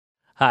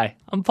Hi,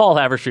 I'm Paul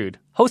Havershood,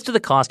 host of The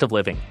Cost of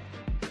Living.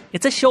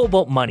 It's a show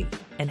about money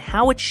and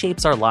how it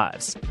shapes our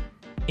lives.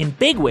 In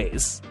big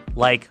ways,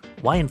 like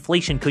why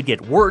inflation could get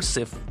worse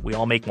if we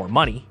all make more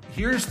money.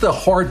 Here's the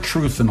hard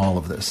truth in all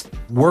of this.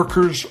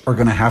 Workers are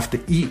going to have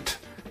to eat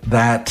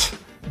that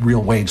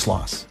real wage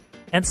loss.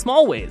 And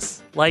small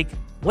ways, like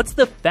what's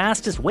the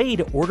fastest way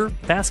to order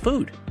fast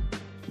food?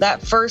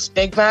 That first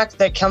Big Mac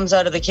that comes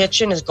out of the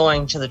kitchen is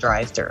going to the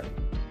drive-thru.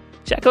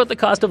 Check out The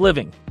Cost of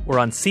Living. We're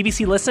on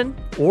CBC Listen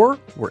or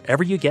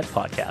wherever you get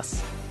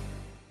podcasts.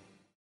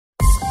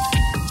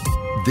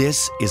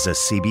 This is a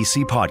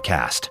CBC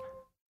podcast.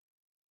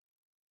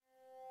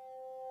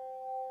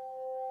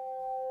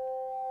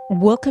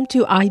 Welcome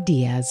to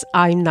Ideas.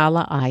 I'm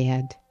Nala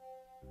Ayed.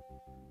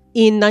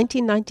 In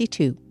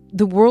 1992,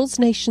 the world's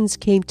nations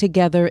came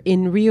together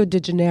in Rio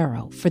de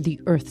Janeiro for the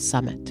Earth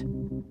Summit.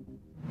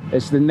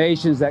 It's the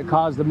nations that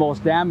cause the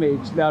most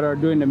damage that are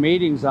doing the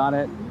meetings on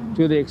it,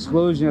 to the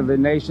exclusion of the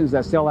nations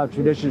that still have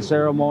tradition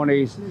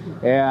ceremonies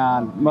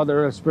and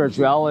Mother Earth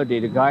spirituality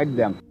to guide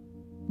them.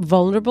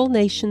 Vulnerable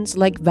nations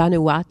like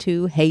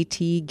Vanuatu,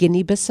 Haiti,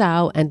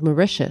 Guinea-Bissau, and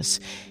Mauritius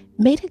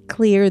made it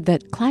clear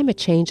that climate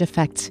change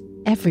affects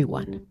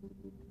everyone,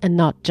 and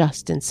not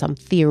just in some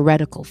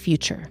theoretical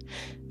future.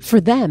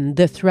 For them,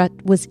 the threat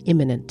was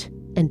imminent,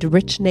 and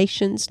rich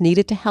nations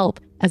needed to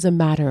help as a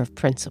matter of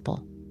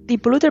principle. The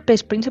polluter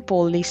pays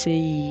principle is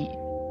a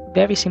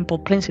very simple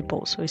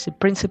principle. So it's a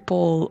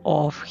principle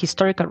of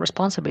historical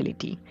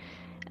responsibility.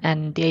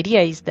 And the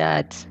idea is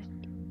that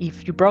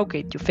if you broke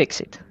it, you fix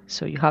it.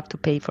 So you have to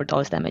pay for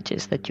those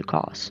damages that you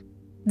cause.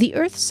 The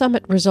Earth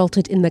Summit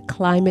resulted in the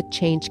Climate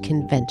Change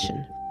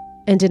Convention.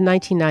 And in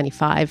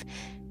 1995,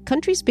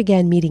 countries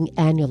began meeting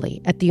annually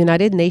at the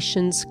United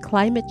Nations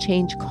Climate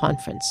Change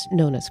Conference,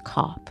 known as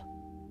COP.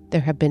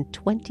 There have been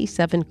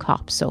 27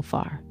 COPs so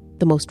far,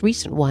 the most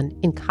recent one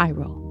in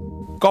Cairo.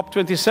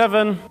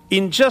 COP27,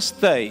 in just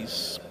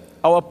days,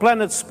 our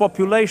planet's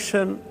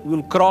population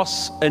will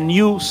cross a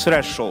new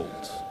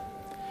threshold.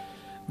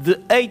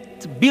 The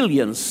 8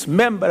 billionth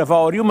member of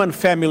our human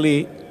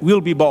family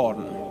will be born.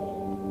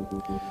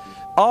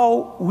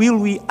 How will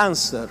we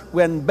answer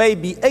when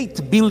baby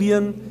 8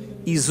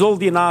 billion is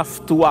old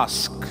enough to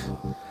ask,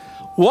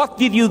 what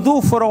did you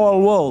do for our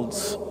world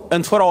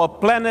and for our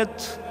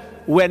planet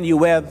when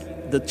you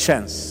had the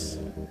chance?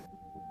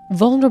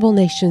 Vulnerable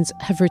nations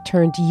have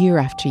returned year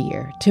after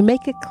year to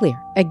make it clear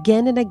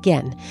again and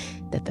again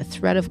that the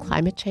threat of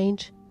climate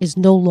change is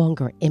no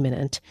longer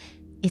imminent.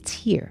 It's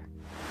here.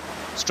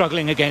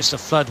 Struggling against the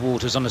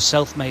floodwaters on a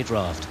self-made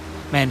raft,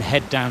 men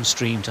head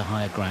downstream to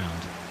higher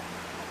ground.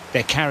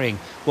 They're carrying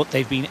what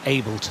they've been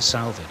able to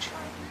salvage.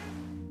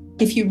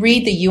 If you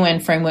read the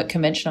UN Framework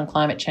Convention on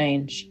Climate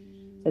Change,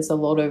 there's a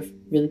lot of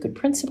really good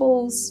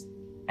principles.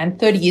 And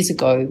 30 years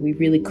ago, we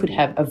really could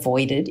have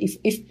avoided,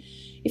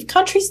 if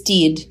countries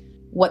did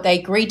what they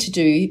agreed to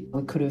do,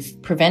 we could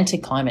have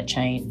prevented climate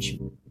change.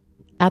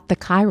 At the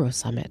Cairo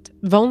summit,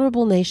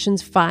 vulnerable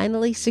nations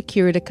finally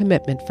secured a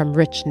commitment from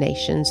rich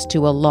nations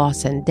to a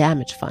loss and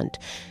damage fund,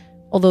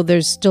 although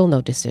there's still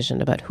no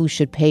decision about who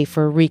should pay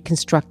for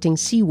reconstructing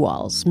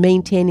seawalls,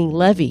 maintaining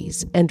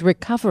levees, and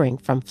recovering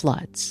from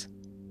floods.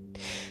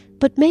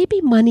 But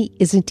maybe money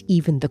isn't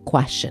even the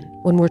question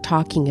when we're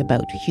talking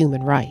about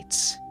human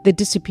rights, the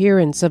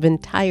disappearance of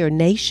entire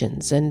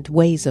nations and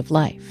ways of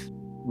life.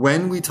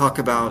 When we talk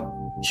about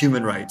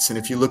human rights, and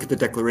if you look at the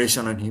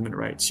Declaration on Human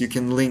Rights, you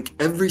can link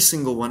every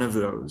single one of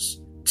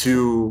those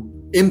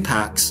to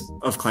impacts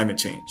of climate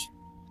change.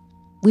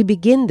 We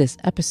begin this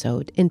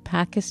episode in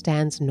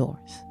Pakistan's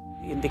north.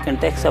 In the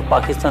context of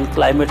Pakistan,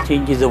 climate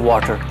change is a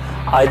water.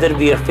 Either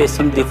we are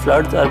facing the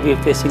floods or we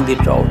are facing the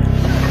drought.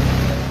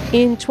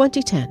 In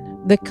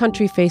 2010, the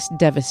country faced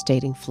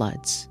devastating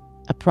floods.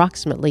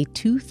 Approximately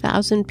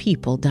 2,000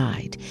 people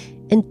died,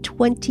 and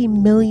 20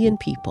 million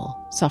people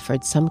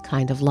suffered some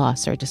kind of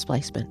loss or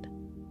displacement.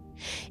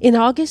 In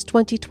August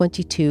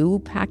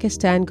 2022,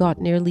 Pakistan got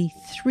nearly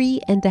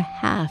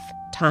 3.5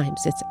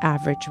 times its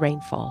average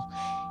rainfall.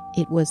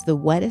 It was the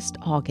wettest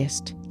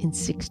August in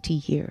 60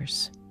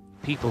 years.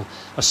 People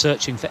are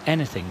searching for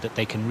anything that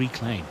they can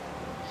reclaim.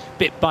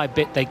 Bit by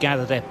bit, they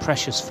gather their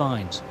precious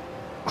finds,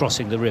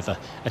 crossing the river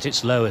at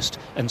its lowest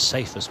and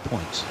safest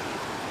points.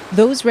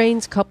 Those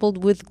rains,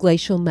 coupled with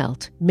glacial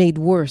melt, made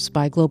worse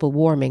by global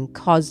warming,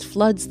 caused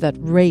floods that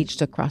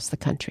raged across the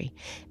country.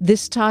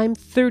 This time,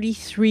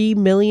 33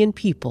 million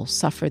people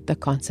suffered the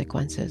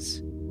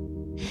consequences.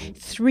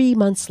 3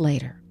 months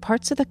later,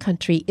 parts of the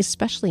country,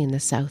 especially in the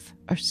south,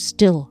 are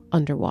still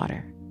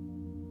underwater.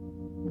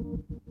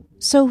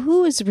 So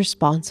who is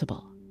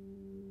responsible?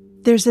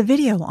 There's a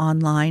video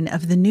online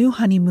of the new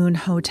honeymoon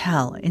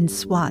hotel in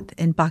Swat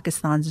in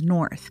Pakistan's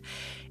north.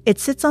 It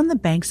sits on the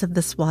banks of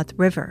the Swat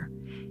River.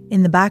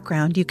 In the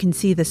background, you can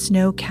see the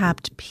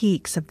snow-capped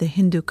peaks of the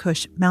Hindu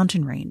Kush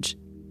mountain range.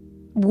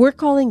 We're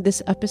calling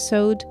this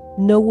episode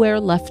Nowhere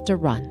Left to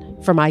Run,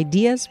 from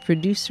Ideas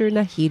producer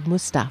Nahid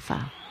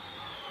Mustafa.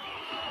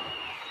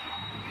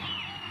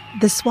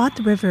 The Swat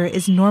River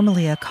is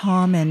normally a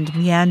calm and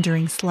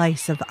meandering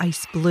slice of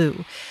ice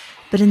blue.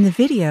 but in the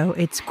video,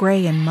 it's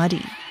gray and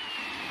muddy.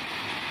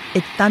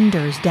 It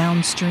thunders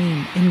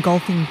downstream,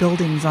 engulfing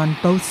buildings on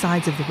both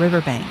sides of the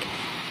riverbank.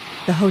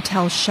 The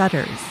hotel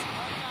shudders,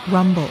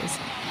 rumbles,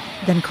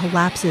 then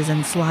collapses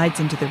and slides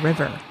into the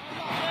river.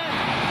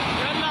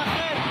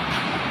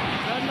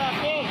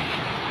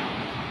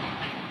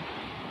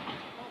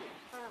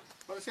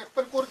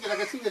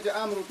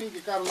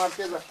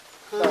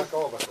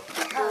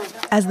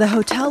 As the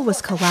hotel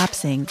was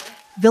collapsing,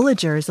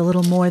 villagers a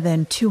little more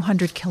than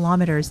 200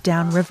 kilometers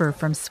downriver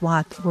from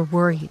Swat were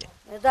worried.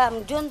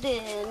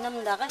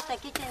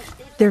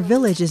 Their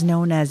village is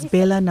known as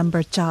Bela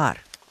Number 4,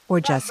 or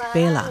just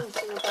Bela.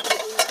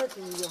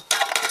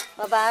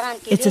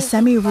 It's a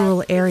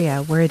semi-rural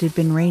area where it had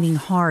been raining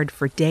hard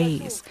for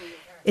days.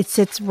 It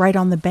sits right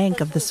on the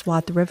bank of the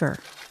Swat River.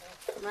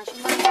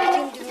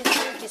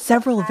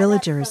 Several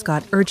villagers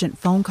got urgent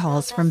phone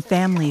calls from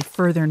family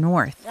further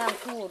north.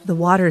 The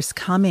water's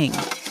coming.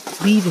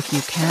 Leave if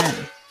you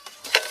can.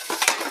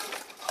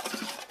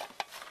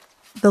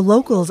 The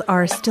locals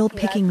are still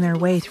picking their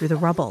way through the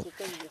rubble.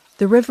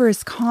 The river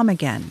is calm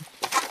again,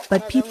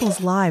 but people's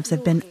lives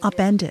have been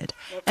upended,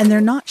 and they're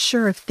not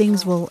sure if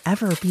things will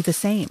ever be the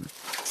same.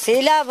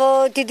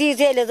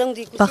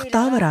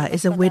 Bakhtawara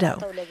is a widow.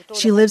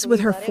 She lives with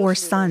her 4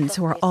 sons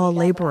who are all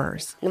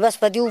laborers. We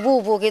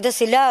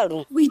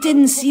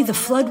didn't see the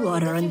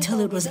floodwater until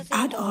it was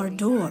at our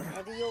door.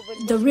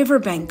 The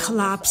riverbank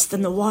collapsed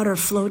and the water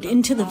flowed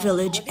into the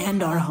village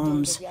and our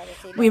homes.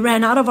 We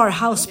ran out of our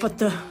house, but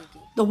the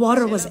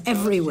water was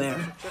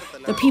everywhere.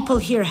 The people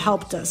here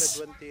helped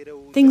us.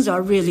 Things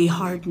are really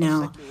hard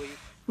now.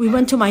 We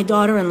went to my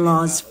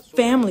daughter-in-law's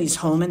family's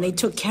home and they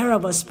took care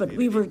of us, but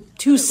we were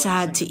too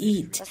sad to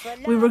eat.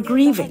 We were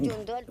grieving.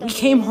 We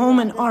came home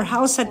and our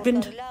house had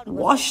been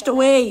washed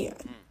away.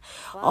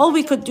 All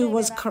we could do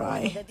was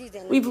cry.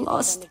 We've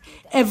lost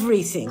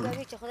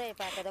everything.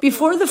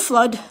 Before the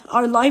flood,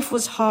 our life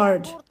was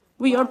hard.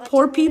 We are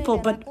poor people,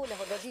 but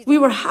we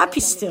were happy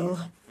still.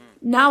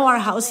 Now our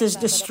house is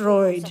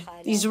destroyed.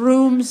 These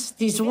rooms,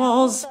 these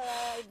walls,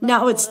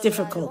 now it's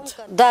difficult.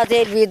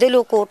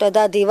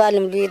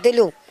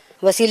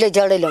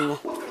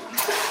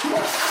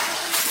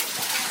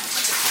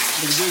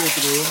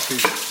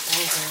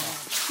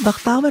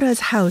 Bakhtawara's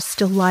house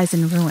still lies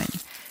in ruin.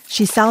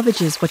 She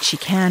salvages what she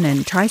can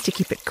and tries to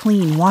keep it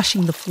clean,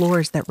 washing the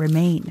floors that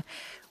remain.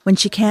 When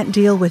she can't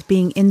deal with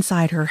being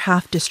inside her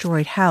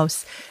half-destroyed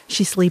house,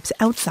 she sleeps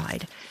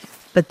outside.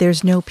 But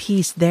there's no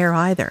peace there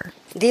either.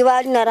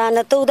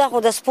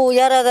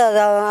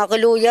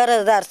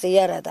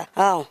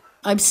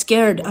 I'm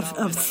scared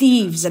of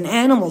thieves and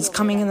animals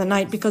coming in the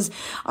night because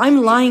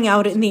I'm lying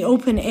out in the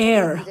open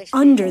air,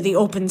 under the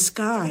open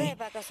sky.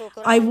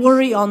 I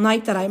worry all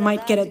night that I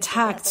might get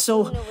attacked,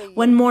 so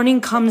when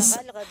morning comes,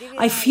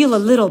 I feel a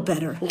little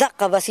better.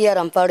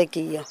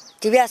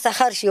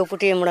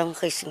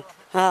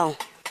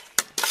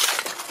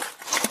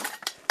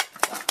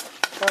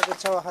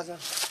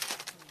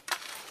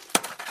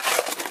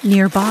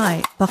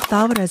 Nearby,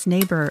 Bakhtawara's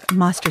neighbor,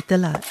 Master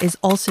Tilla, is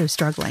also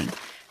struggling,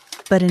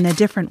 but in a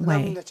different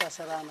way.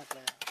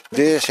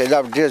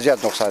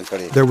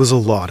 There was a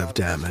lot of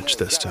damage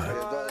this time.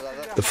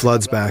 The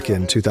floods back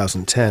in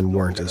 2010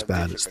 weren't as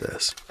bad as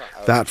this.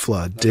 That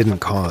flood didn't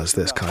cause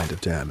this kind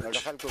of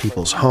damage.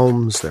 People's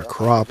homes, their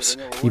crops,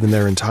 even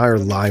their entire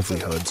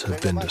livelihoods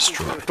have been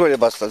destroyed.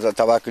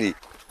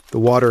 The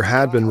water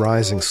had been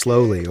rising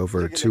slowly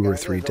over 2 or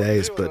 3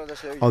 days,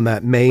 but on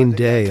that main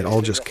day, it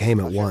all just came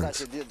at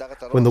once.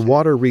 When the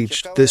water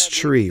reached this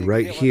tree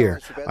right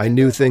here, I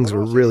knew things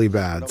were really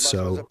bad,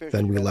 so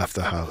then we left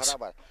the house.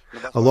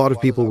 A lot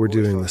of people were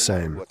doing the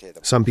same.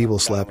 Some people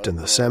slept in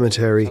the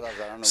cemetery,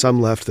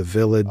 some left the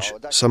village,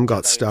 some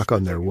got stuck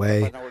on their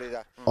way.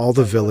 All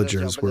the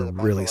villagers were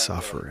really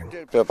suffering.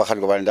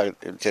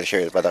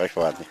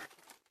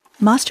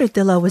 Master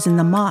Tilla was in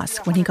the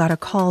mosque when he got a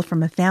call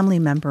from a family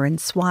member in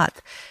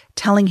Swat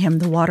telling him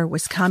the water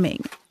was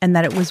coming and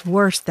that it was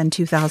worse than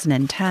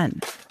 2010.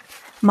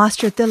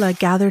 Master Tilla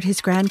gathered his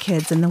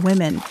grandkids and the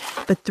women,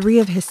 but 3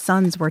 of his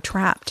sons were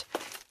trapped.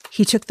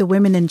 He took the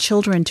women and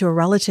children to a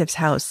relative's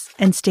house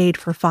and stayed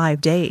for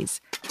 5 days.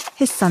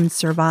 His sons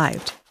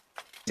survived.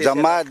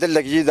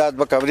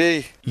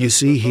 You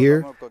see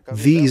here,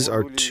 these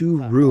are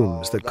 2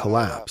 rooms that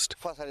collapsed.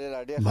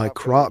 My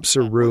crops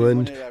are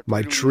ruined,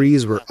 my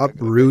trees were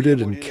uprooted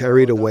and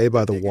carried away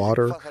by the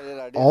water.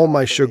 All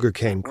my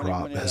sugarcane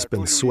crop has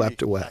been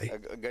swept away.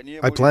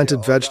 I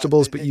planted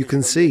vegetables, but you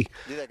can see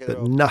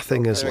that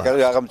nothing is left.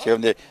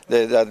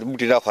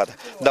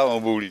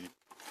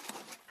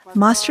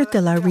 Master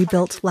Tilla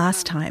rebuilt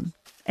last time,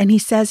 and he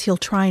says he'll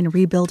try and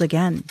rebuild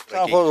again.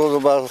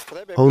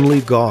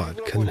 Only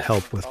God can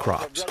help with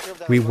crops.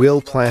 We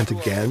will plant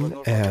again,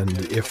 and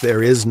if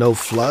there is no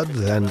flood,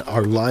 then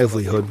our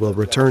livelihood will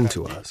return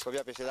to us.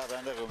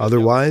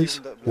 Otherwise,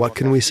 what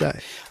can we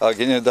say?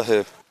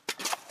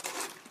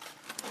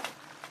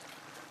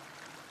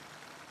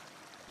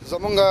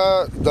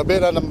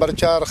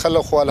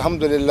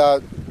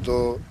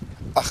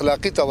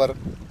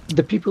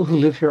 The people who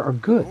live here are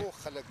good.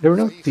 There are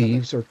no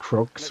thieves or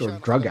crooks or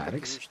drug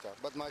addicts.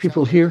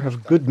 People here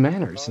have good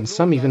manners, and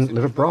some even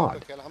live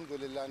abroad.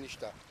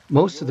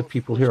 Most of the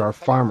people here are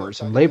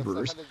farmers and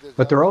laborers,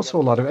 but there are also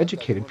a lot of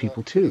educated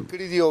people too.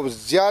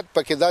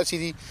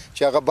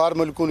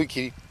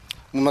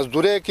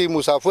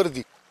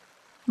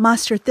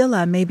 Master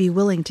Thilla may be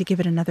willing to give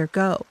it another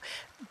go,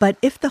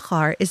 but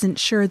Iftikhar isn't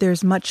sure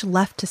there's much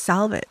left to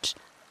salvage.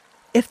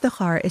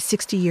 Iftikhar is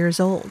 60 years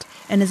old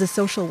and is a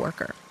social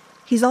worker.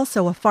 He's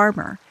also a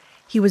farmer.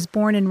 He was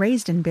born and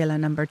raised in Bela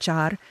Number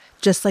 4,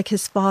 just like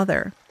his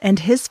father and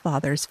his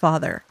father's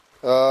father.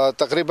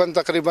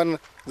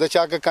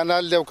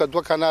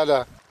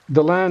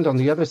 The land on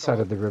the other side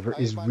of the river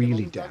is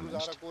really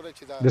damaged.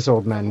 This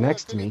old man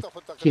next to me,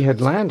 he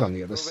had land on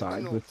the other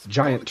side with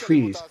giant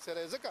trees.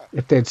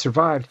 If they'd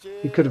survived,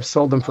 he could have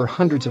sold them for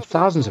hundreds of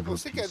thousands of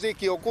rupees.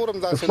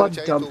 The flood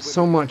dumped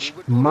so much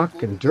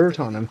muck and dirt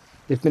on them,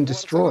 they've been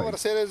destroyed.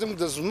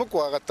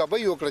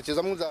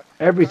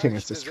 Everything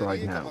is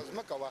destroyed now.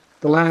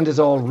 The land is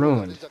all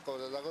ruined.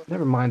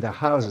 Never mind the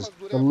houses,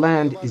 the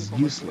land is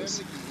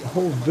useless. The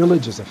whole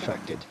village is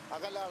affected.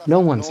 No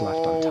one's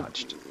left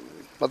untouched.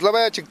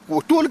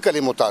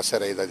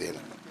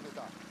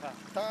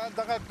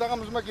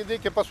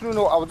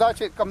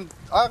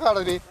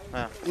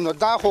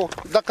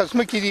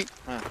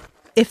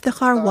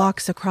 Iftikhar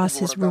walks across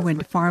his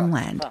ruined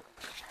farmland.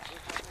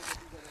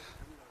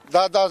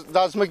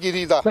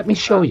 Let me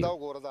show you.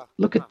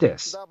 Look at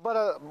this.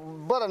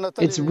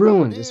 It's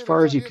ruined as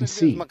far as you can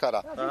see.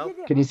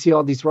 Can you see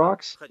all these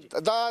rocks?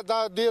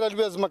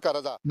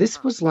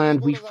 This was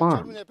land we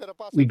farmed.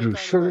 We grew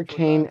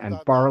sugarcane and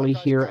barley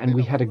here, and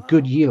we had a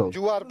good yield.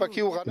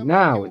 But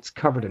now it's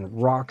covered in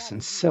rocks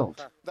and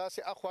silt.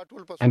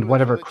 And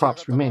whatever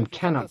crops remain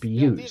cannot be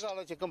used.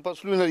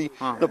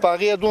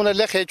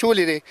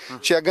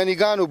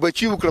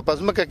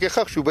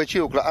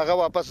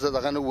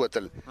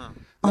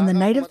 On the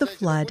night of the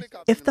flood,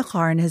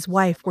 Iftikhar and his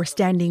wife were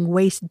standing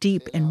waist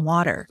deep in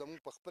water.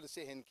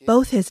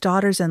 Both his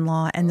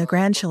daughters-in-law and the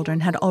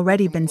grandchildren had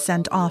already been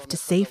sent off to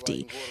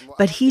safety,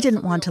 but he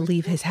didn't want to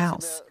leave his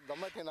house.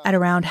 At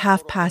around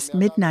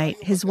midnight,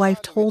 his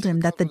wife told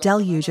him that the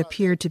deluge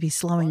appeared to be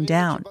slowing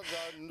down.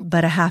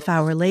 But a half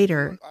hour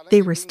later,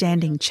 they were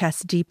standing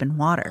chest deep in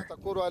water.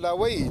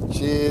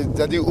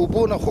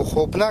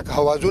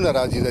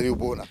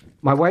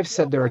 My wife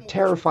said there are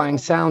terrifying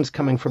sounds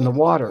coming from the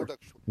water.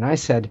 And I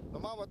said,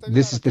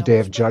 this is the day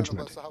of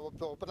judgment.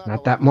 And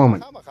at that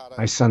moment,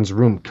 my son's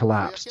room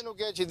collapsed.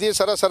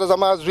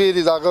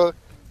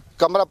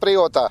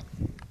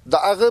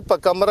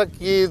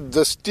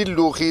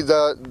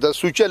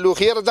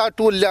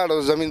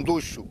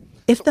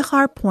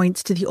 Iftikhar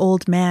points to the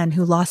old man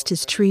who lost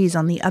his trees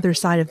on the other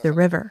side of the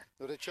river.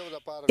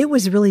 It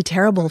was really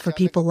terrible for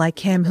people like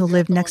him who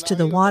lived next to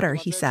the water,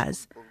 he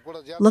says.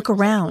 Look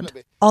around.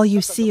 All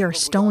you see are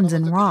stones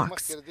and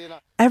rocks.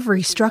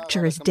 Every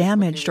structure is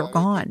damaged or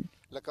gone.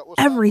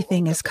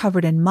 Everything is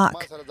covered in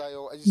muck.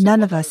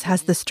 None of us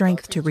has the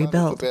strength to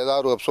rebuild.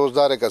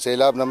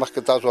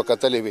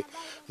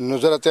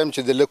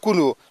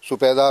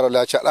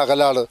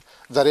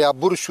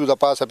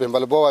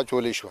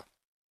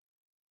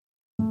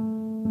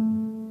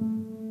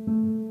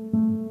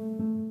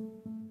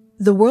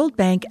 The World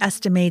Bank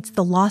estimates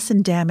the loss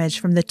and damage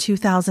from the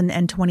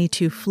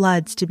 2022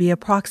 floods to be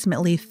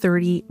approximately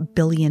 $30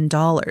 billion.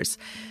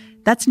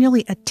 That's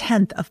nearly a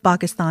tenth of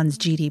Pakistan's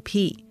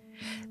GDP.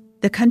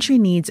 The country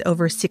needs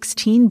over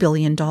 $16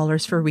 billion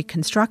for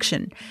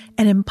reconstruction,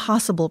 an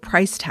impossible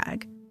price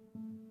tag.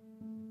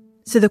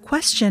 So the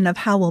question of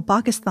how will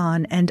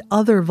Pakistan and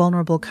other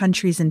vulnerable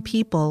countries and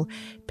people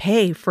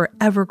pay for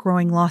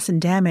ever-growing loss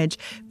and damage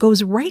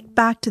goes right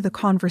back to the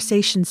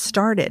conversation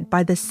started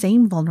by the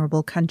same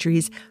vulnerable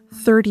countries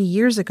 30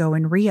 years ago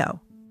in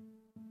Rio.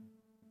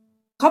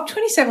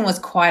 COP27 was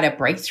quite a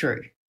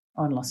breakthrough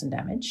on loss and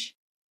damage.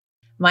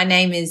 My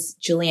name is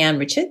Julianne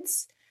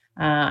Richards,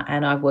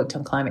 and I've worked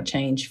on climate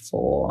change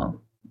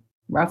for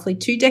roughly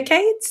 2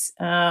 decades.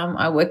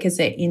 I work as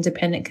an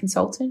independent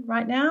consultant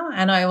right now,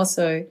 and I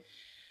also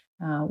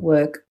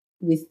work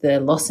with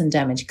the Loss and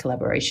Damage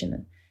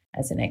Collaboration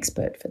as an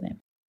expert for them.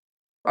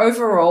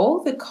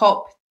 Overall, the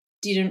COP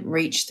didn't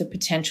reach the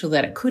potential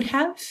that it could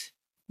have.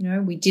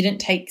 We didn't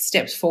take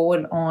steps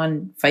forward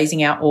on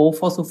phasing out all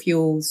fossil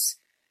fuels.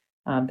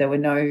 There were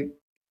no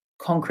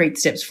concrete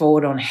steps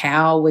forward on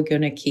how we're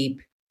going to keep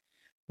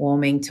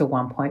warming to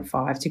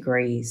 1.5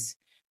 degrees.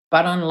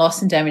 But on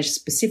loss and damage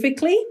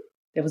specifically,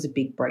 there was a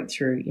big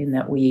breakthrough in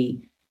that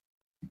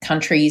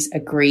countries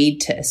agreed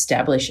to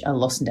establish a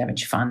loss and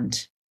damage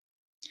fund.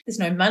 There's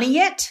no money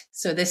yet,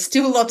 so there's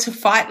still lots of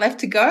fight left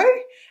to go.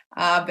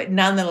 But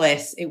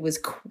nonetheless, it was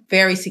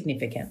very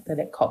significant that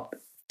at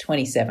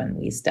COP27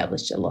 we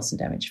established a loss and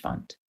damage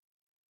fund.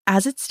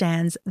 As it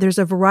stands, there's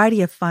a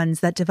variety of funds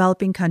that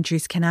developing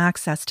countries can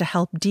access to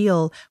help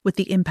deal with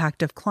the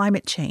impact of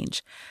climate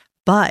change.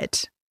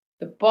 But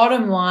the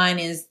bottom line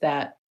is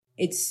that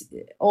it's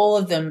all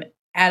of them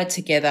added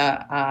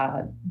together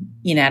are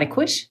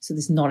inadequate, so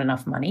there's not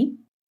enough money.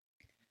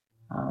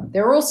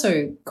 They're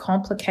also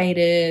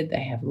complicated.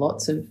 They have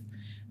lots of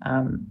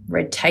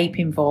red tape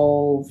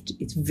involved.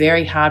 It's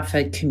very hard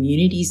for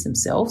communities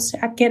themselves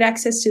to get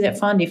access to that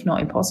fund, if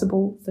not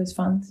impossible, those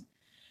funds.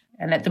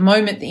 And at the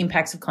moment, the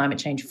impacts of climate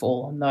change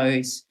fall on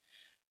those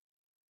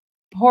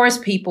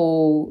poorest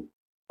people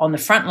on the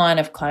front line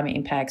of climate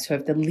impacts who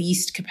have the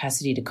least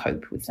capacity to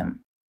cope with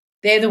them.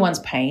 They're the ones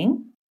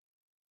paying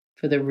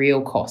for the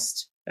real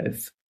cost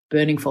of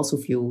burning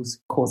fossil fuels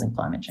causing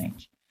climate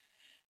change.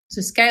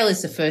 So scale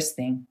is the first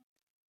thing.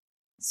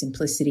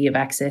 Simplicity of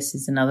access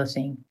is another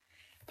thing.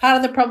 Part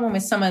of the problem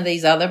with some of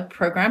these other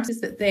programs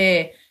is that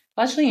they're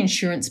largely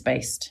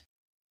insurance-based.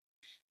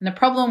 And the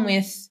problem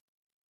with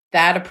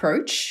that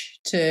approach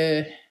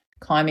to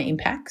climate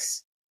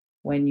impacts,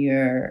 when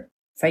you're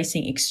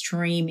facing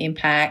extreme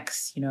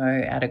impacts,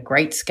 at a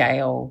great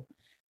scale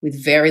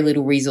with very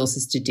little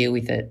resources to deal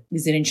with it,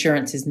 is that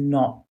insurance is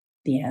not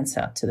the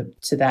answer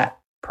to that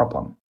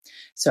problem.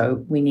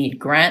 So we need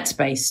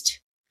grants-based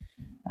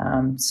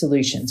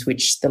solutions,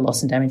 which the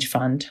Loss and Damage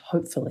Fund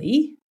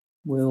hopefully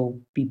will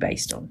be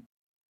based on.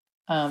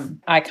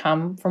 I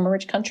come from a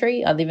rich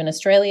country. I live in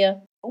Australia.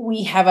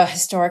 We have a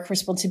historic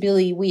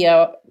responsibility. We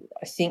are,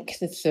 I think,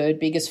 the third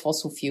biggest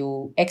fossil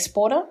fuel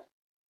exporter.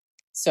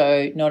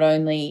 So not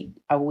only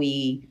are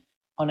we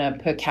on a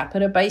per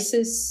capita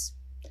basis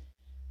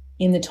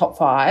in the top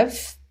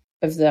 5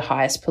 of the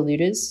highest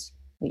polluters,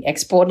 we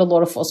export a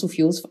lot of fossil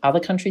fuels for other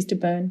countries to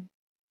burn.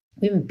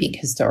 We have a big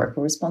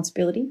historical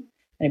responsibility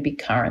and a big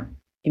current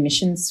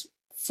emissions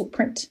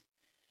footprint.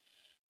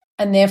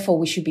 And therefore,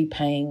 we should be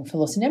paying for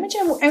loss and damage.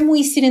 And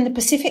we sit in the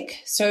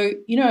Pacific. So,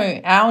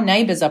 our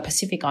neighbours are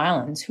Pacific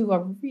Islands who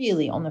are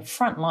really on the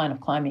front line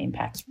of climate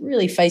impacts,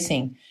 really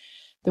facing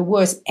the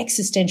worst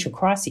existential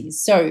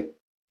crises. So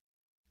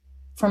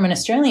from an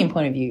Australian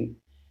point of view,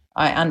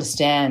 I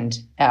understand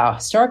our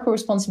historical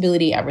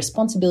responsibility, our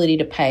responsibility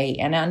to pay,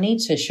 and our need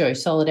to show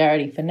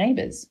solidarity for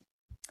neighbours.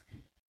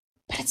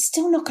 But it's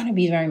still not going to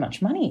be very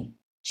much money.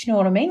 Do you know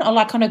what I mean?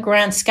 Like on a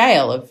grand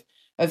scale of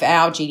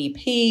our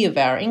GDP, of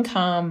our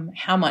income,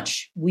 how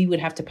much we would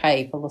have to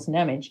pay for loss and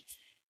damage,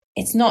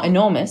 it's not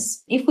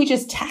enormous. If we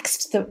just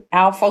taxed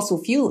our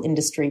fossil fuel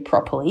industry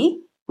properly,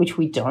 which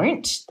we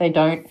don't, they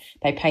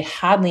pay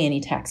hardly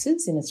any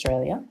taxes in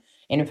Australia.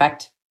 And in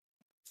fact,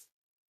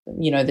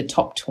 the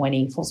top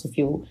 20 fossil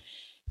fuel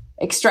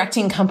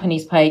extracting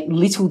companies pay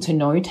little to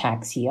no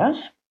tax here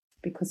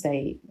because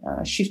they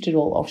shift it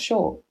all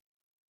offshore.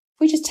 If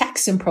we just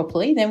tax them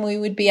properly, then we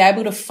would be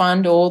able to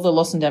fund all the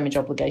loss and damage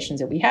obligations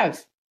that we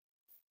have.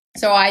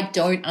 So I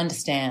don't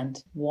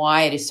understand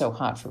why it is so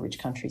hard for rich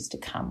countries to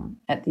come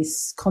at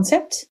this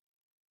concept.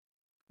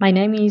 My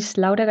name is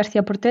Laura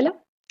García Portela,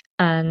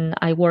 and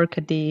I work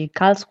at the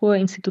Karlsruhe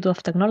Institute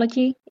of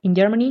Technology in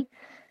Germany.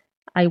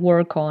 I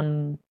work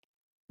on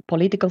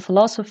political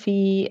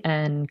philosophy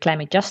and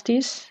climate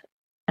justice,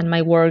 and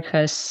my work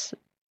has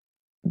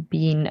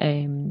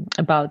been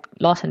about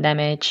loss and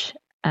damage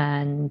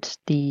and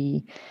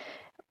the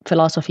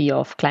philosophy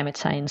of climate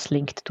science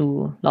linked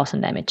to loss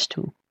and damage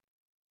too.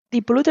 The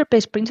polluter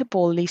pays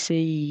principle is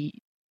a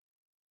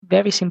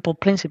very simple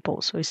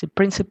principle. So it's a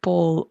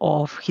principle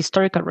of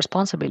historical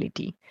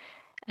responsibility.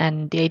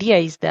 And the idea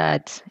is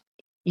that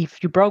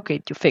if you broke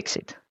it, you fix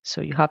it.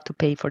 So you have to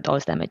pay for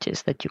those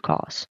damages that you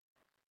cause.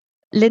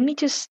 Let me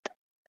just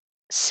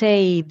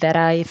say that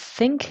I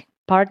think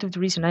part of the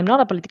reason, I'm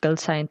not a political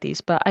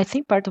scientist, but I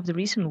think part of the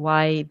reason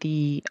why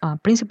the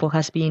principle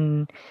has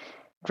been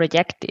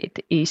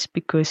rejected is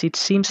because it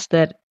seems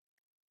that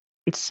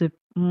it's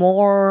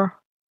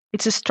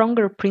a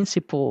stronger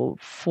principle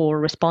for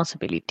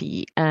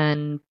responsibility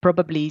and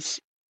probably is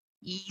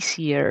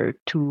easier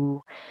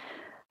to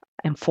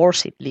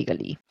enforce it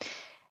legally.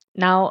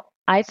 Now,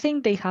 I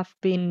think they have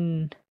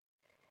been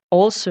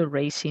also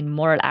raising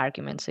moral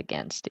arguments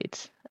against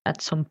it.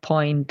 At some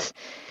point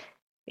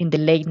in the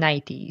late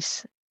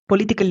 90s,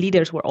 political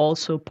leaders were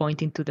also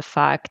pointing to the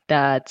fact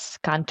that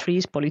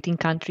polluting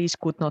countries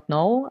could not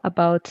know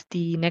about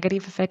the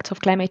negative effects of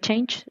climate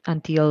change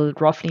until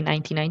roughly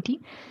 1990.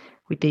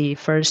 With the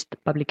first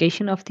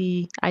publication of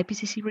the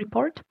IPCC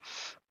report.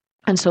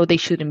 And so they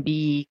shouldn't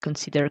be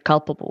considered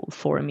culpable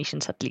for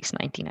emissions at least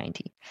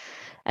 1990.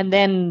 And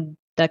then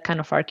that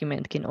kind of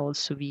argument can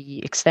also be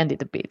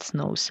extended a bit,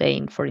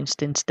 saying, for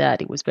instance,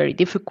 that it was very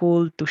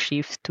difficult to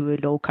shift to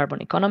a low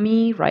carbon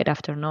economy right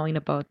after knowing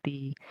about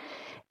the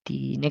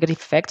negative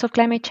effects of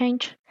climate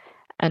change.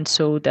 And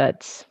so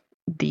that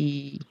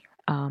the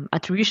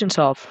attributions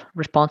of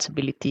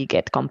responsibility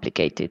get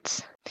complicated.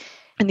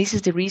 And this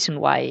is the reason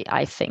why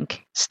I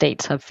think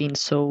states have been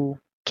so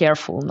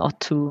careful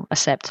not to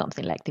accept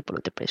something like the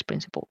polluter pays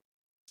principle.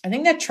 I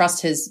think that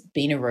trust has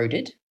been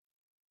eroded.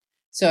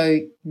 So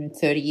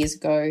 30 years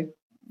ago,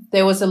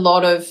 there was a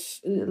lot of,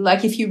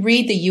 if you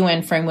read the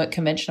UN Framework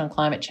Convention on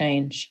Climate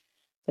Change,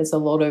 there's a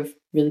lot of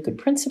really good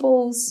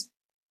principles.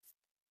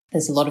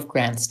 There's a lot of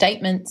grand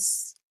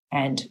statements.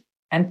 And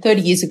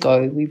 30 years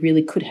ago, we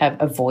really could have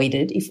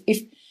avoided,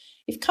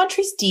 if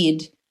countries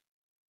did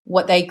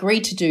what they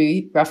agreed to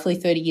do roughly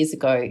 30 years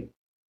ago,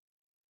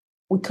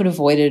 we could have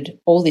avoided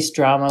all this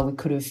drama. We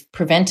could have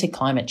prevented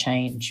climate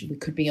change. We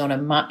could be on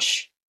a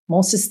much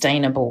more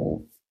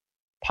sustainable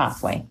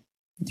pathway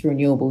with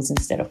renewables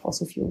instead of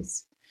fossil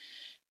fuels.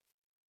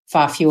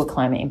 Far fewer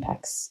climate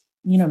impacts.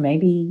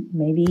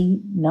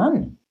 Maybe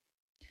none.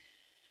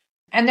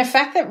 And the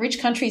fact that rich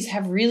countries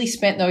have really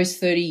spent those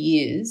 30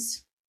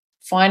 years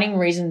finding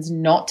reasons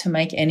not to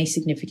make any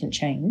significant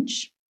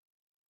change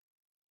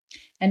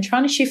and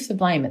trying to shift the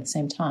blame at the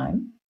same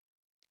time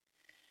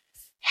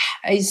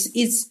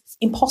is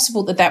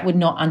impossible that would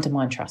not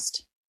undermine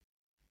trust.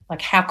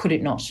 Like, how could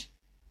it not?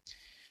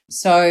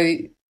 So,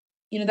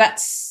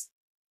 that's,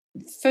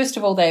 first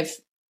of all, they've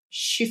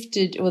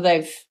shifted, or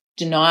they've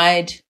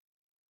denied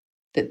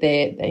that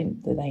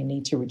they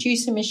need to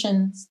reduce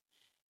emissions.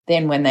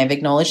 Then when they've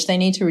acknowledged they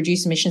need to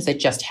reduce emissions, they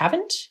just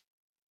haven't.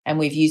 And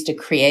we've used a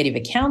creative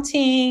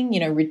accounting,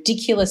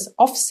 ridiculous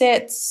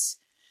offsets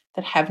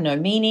that have no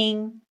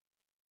meaning.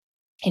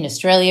 In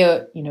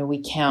Australia,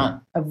 we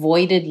count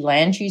avoided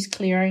land use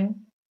clearing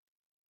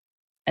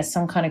as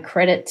some kind of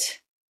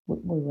credit.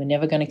 We were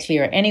never going to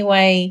clear it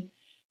anyway.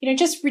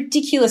 Just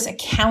ridiculous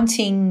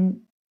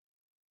accounting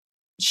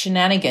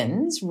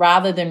shenanigans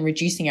rather than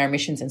reducing our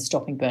emissions and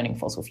stopping burning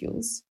fossil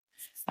fuels.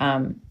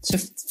 So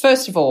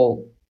first of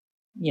all,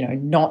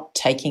 not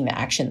taking the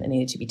action that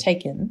needed to be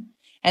taken,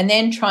 and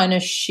then trying to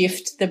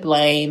shift the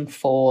blame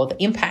for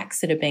the impacts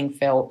that are being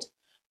felt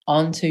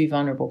onto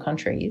vulnerable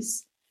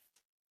countries.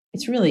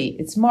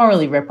 It's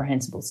morally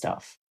reprehensible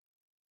stuff.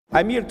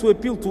 I'm here to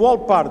appeal to all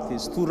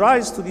parties to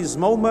rise to this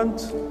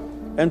moment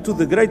and to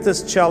the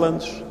greatest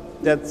challenge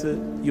that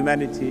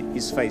humanity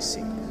is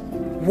facing.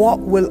 What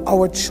will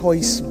our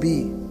choice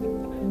be?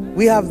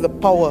 We have the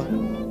power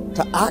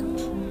to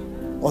act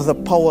or the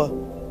power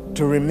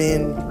to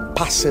remain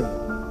passive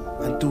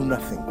and do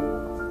nothing.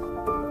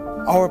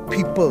 Our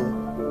people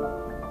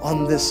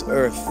on this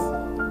earth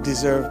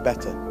deserve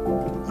better.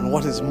 And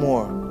what is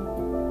more,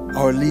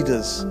 our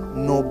leaders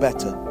know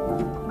better.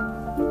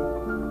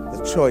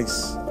 The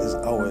choice is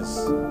ours.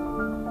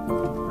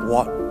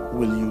 What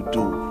will you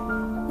do?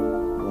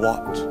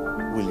 What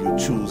will you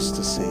choose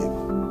to save?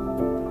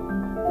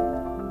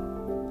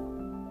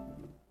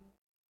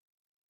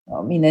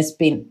 There's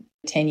been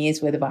 10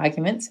 years worth of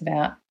arguments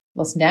about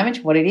loss and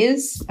damage, what it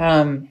is,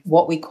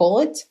 what we call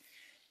it.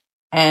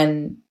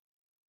 And,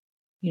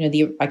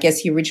 I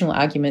guess the original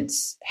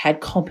arguments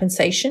had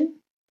compensation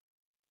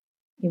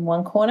in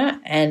one corner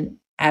and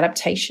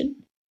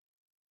adaptation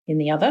in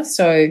the other.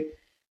 So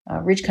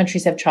rich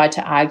countries have tried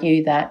to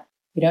argue that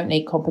we don't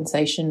need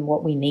compensation.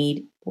 What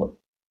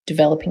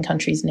developing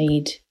countries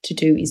need to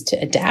do is to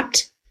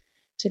adapt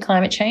to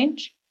climate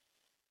change,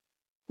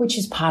 which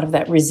is part of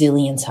that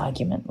resilience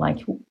argument.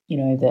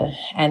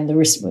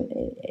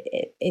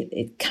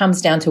 It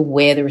comes down to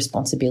where the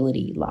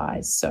responsibility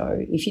lies. So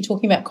if you're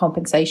talking about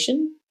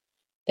compensation,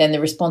 then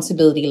the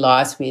responsibility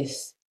lies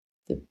with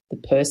the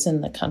person,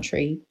 the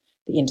country,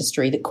 the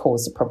industry that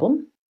caused the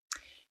problem.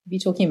 If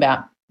you're talking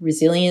about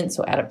resilience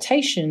or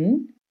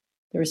adaptation,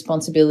 the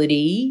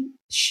responsibility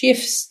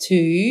shifts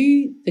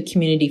to the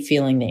community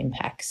feeling the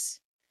impacts.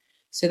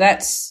 So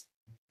that's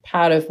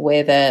part of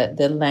where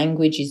the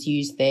language is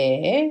used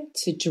there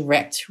to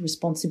direct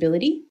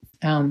responsibility.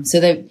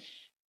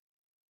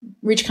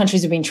 Rich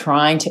countries have been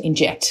trying to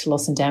inject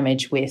loss and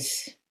damage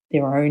with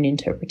their own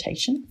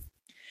interpretation.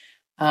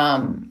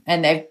 And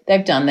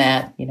they've done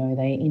that.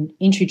 They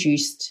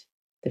introduced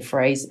the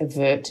phrase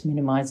avert,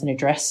 minimise and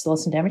address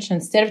loss and damage. So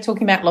instead of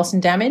talking about loss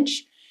and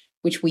damage,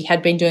 which we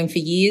had been doing for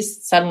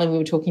years, suddenly we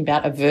were talking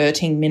about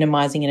averting,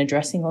 minimising and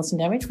addressing loss and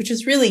damage, which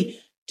is really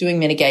doing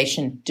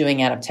mitigation,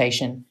 doing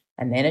adaptation,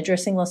 and then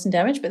addressing loss and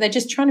damage. But they're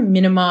just trying to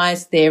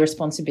minimise their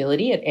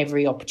responsibility at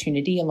every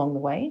opportunity along the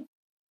way.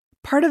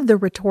 Part of the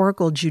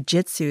rhetorical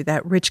jujitsu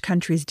that rich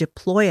countries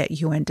deploy at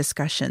UN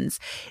discussions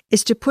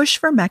is to push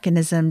for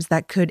mechanisms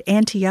that could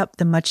ante up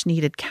the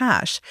much-needed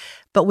cash,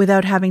 but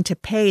without having to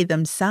pay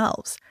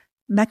themselves.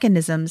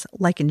 Mechanisms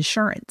like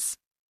insurance.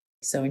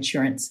 So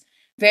insurance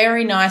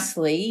very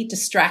nicely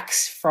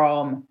distracts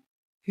from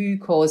who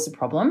caused the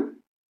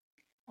problem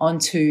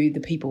onto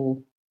the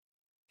people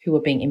who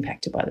are being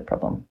impacted by the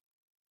problem.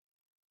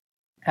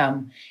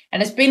 And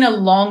it's been a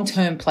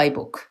long-term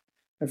playbook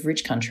of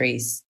rich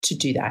countries to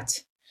do that.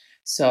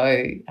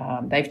 So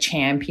they've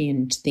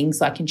championed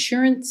things like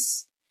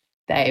insurance.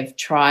 They've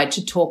tried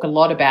to talk a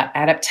lot about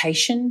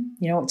adaptation.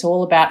 It's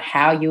all about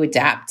how you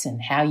adapt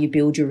and how you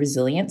build your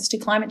resilience to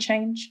climate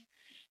change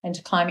and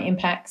to climate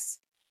impacts,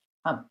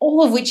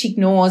 all of which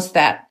ignores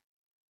that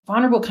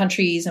vulnerable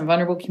countries and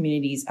vulnerable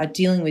communities are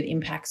dealing with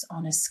impacts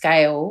on a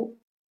scale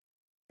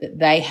that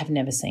they have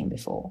never seen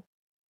before.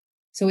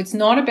 So it's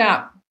not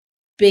about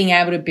being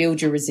able to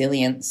build your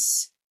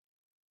resilience.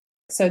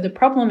 So the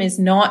problem is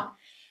not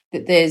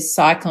that there's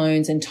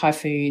cyclones and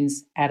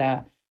typhoons at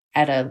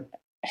a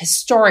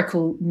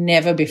historical,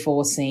 never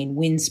before seen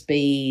wind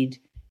speed,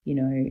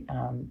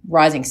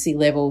 rising sea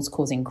levels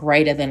causing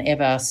greater than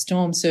ever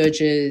storm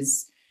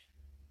surges,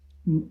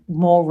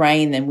 more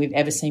rain than we've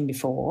ever seen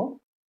before.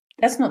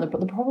 That's not the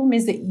problem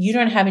is that you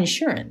don't have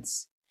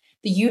insurance.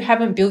 that you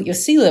haven't built your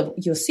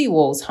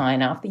seawalls high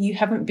enough, that you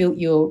haven't built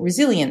your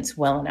resilience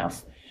well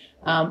enough,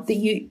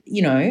 that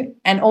you know,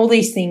 and all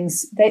these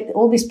things,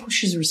 all this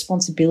pushes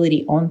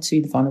responsibility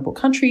onto the vulnerable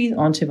countries,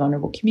 onto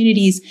vulnerable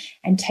communities,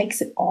 and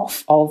takes it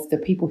off of the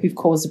people who've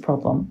caused the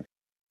problem.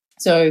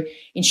 So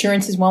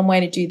insurance is one way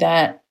to do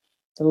that.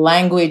 The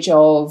language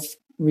of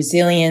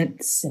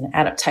resilience and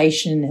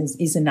adaptation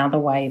is another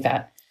way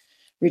that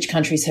rich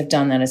countries have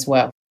done that as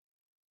well.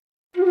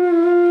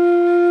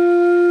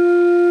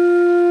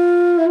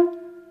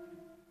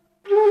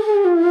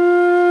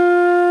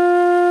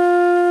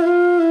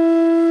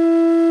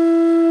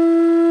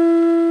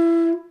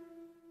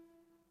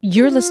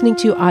 You're listening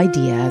to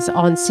Ideas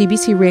on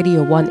CBC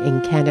Radio 1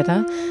 in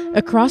Canada,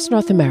 across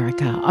North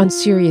America on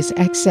Sirius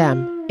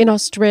XM, in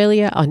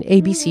Australia on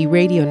ABC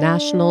Radio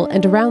National,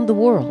 and around the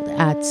world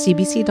at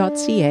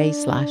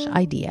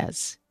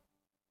cbc.ca/ideas.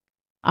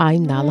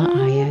 I'm Nala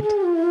Ayed.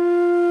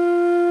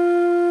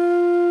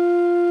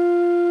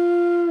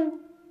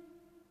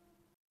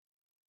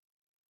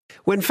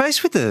 When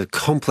faced with the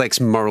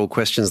complex moral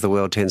questions the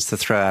world tends to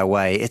throw our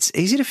way, it's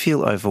easy to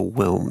feel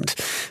overwhelmed.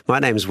 My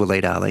name's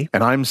Waleed Ali.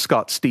 And I'm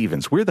Scott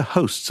Stevens. We're the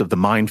hosts of The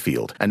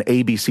Minefield, an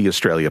ABC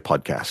Australia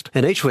podcast.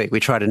 And each week we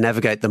try to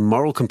navigate the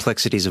moral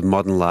complexities of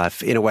modern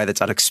life in a way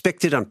that's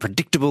unexpected,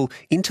 unpredictable,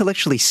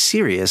 intellectually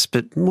serious,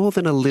 but more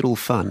than a little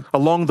fun.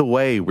 Along the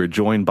way, we're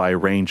joined by a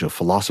range of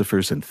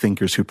philosophers and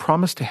thinkers who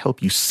promise to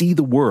help you see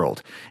the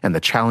world and the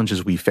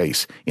challenges we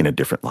face in a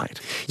different light.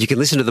 You can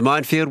listen to The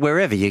Minefield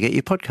wherever you get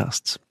your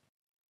podcasts.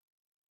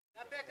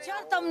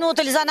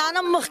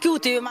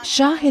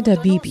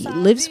 Shahida Bibi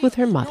lives with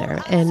her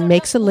mother and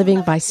makes a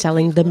living by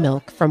selling the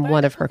milk from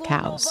one of her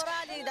cows.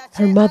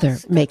 Her mother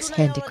makes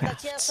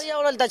handicrafts.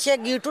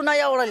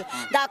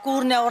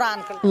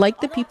 Like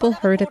the people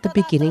heard at the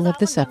beginning of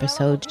this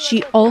episode,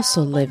 she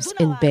also lives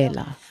in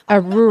Bela, a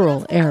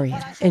rural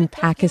area in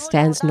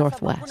Pakistan's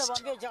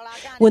northwest.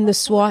 When the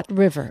Swat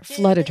River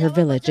flooded her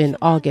village in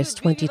August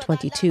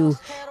 2022,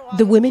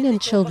 the women and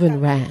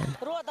children ran.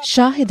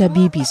 Shahida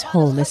Bibi's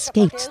home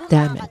escaped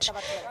damage,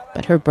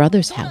 but her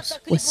brother's house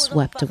was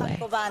swept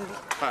away.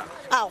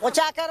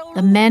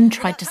 The men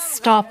tried to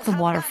stop the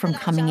water from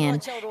coming in,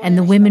 and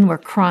the women were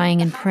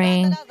crying and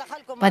praying.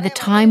 By the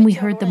time we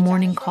heard the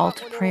morning call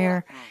to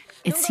prayer,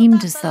 it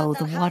seemed as though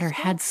the water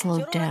had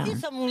slowed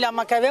down.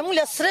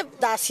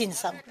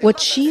 What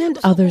she and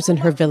others in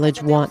her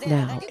village want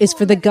now is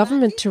for the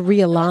government to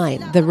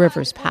realign the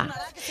river's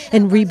path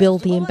and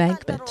rebuild the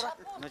embankment.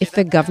 If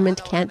the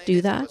government can't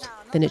do that,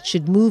 then it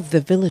should move the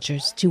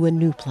villagers to a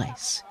new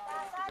place.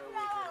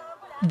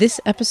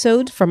 This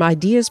episode from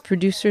Ideas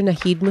producer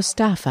Nahid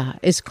Mustafa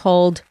is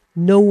called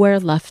Nowhere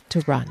Left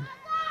to Run.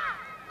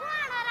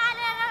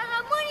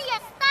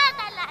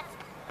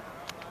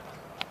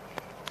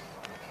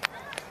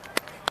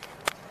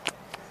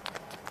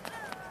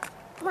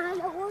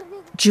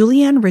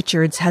 Julianne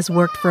Richards has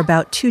worked for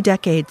about 2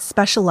 decades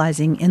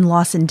specializing in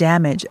loss and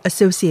damage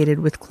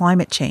associated with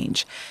climate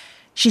change.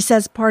 She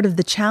says part of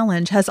the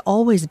challenge has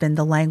always been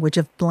the language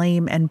of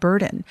blame and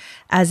burden,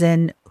 as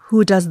in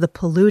who does the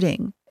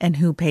polluting and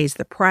who pays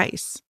the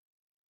price.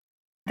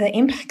 The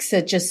impacts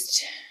are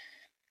just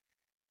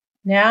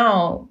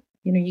now,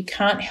 you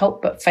can't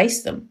help but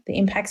face them. The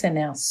impacts are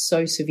now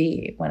so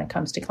severe when it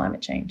comes to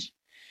climate change.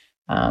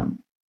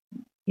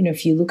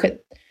 If you look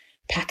at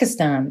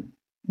Pakistan,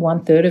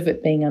 1/3 of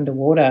it being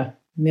underwater,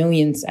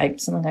 millions,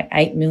 something like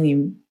 8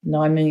 million,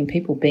 9 million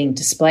people being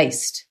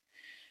displaced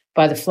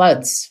by the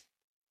floods.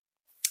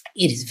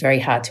 It is very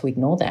hard to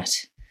ignore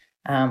that.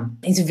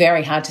 It's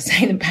very hard to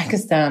say that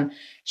Pakistan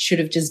should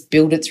have just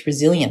built its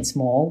resilience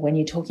more when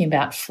you're talking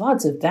about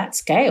floods of that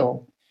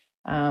scale.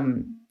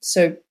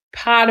 So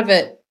part of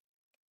it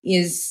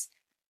is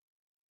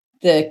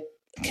the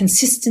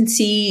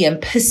consistency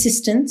and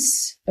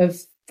persistence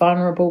of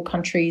vulnerable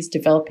countries,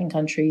 developing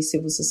countries,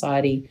 civil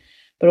society,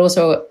 but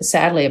also,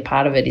 sadly, a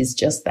part of it is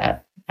just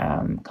that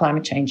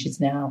climate change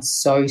is now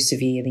so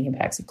severe. The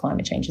impacts of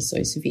climate change are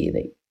so severe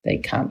that they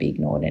can't be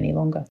ignored any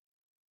longer.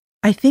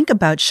 I think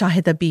about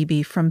Shahida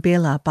Bibi from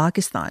Bela,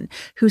 Pakistan,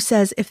 who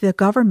says if the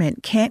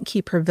government can't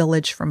keep her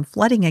village from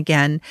flooding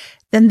again,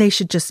 then they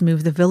should just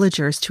move the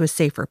villagers to a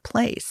safer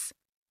place.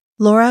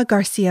 Laura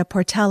Garcia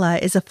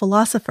Portela is a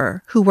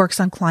philosopher who works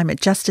on climate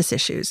justice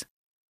issues.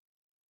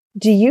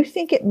 Do you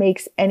think it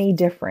makes any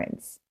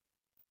difference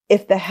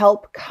if the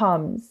help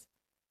comes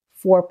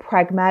for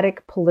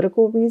pragmatic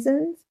political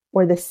reasons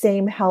or the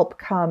same help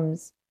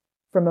comes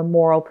from a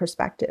moral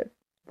perspective,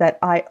 that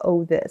I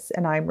owe this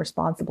and I'm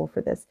responsible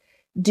for this?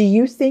 Do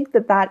you think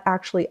that that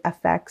actually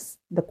affects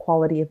the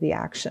quality of the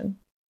action?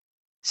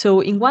 So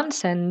in one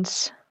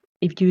sense,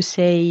 if you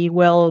say,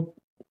 well,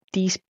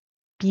 these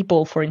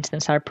people, for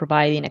instance, are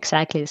providing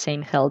exactly the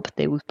same help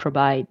they would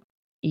provide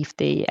if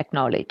they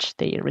acknowledge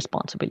their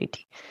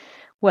responsibility.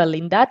 Well,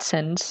 in that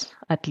sense,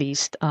 at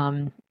least,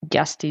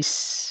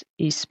 justice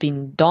is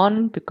being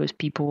done because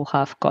people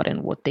have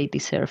gotten what they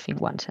deserve in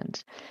one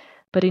sense.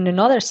 But in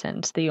another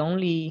sense,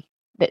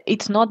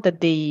 it's not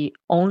that they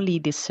only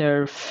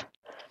deserve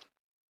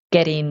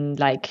getting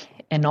like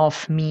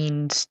enough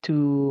means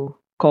to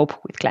cope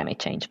with climate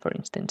change, for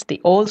instance. They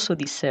also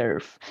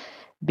deserve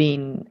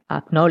being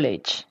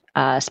acknowledged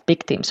as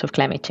victims of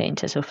climate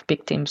change, as of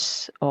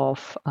victims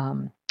of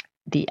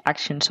the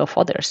actions of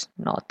others,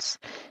 not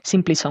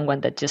simply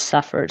someone that just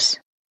suffers.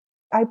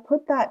 I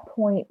put that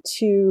point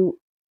to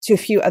a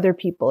few other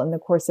people in the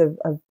course of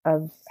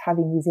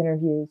having these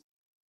interviews.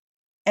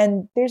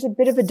 And there's a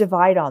bit of a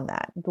divide on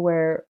that,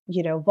 where,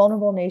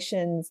 vulnerable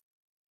nations,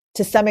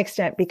 to some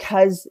extent,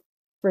 because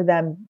for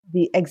them,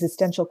 the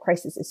existential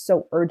crisis is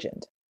so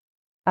urgent,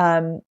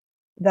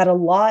 that a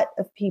lot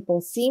of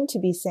people seem to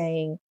be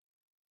saying,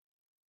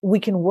 we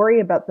can worry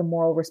about the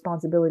moral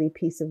responsibility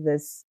piece of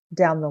this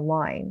down the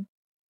line.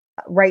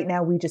 Right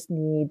now, we just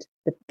need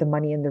the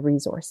money and the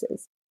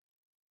resources.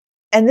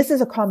 And this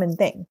is a common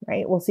thing,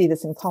 right? We'll see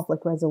this in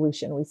conflict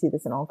resolution. We see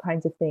this in all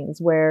kinds of things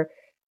where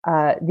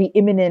the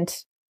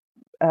imminent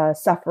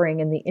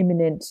suffering and the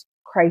imminent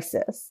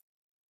crisis,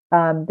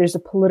 there's a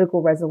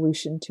political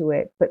resolution to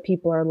it, but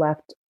people are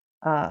left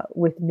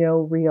with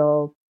no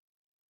real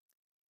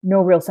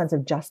sense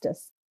of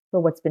justice for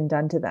what's been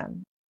done to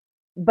them.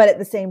 But at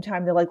the same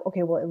time, they're like,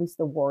 okay, well, at least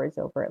the war is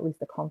over. At least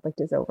the conflict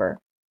is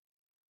over.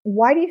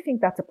 Why do you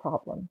think that's a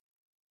problem?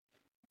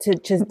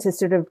 To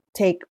sort of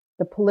take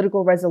the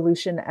political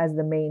resolution as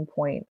the main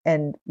point,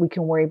 and we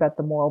can worry about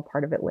the moral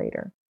part of it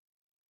later.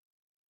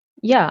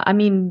 Yeah, I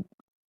mean,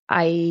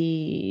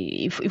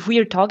 if we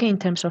are talking in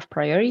terms of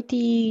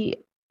priority,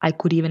 I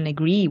could even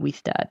agree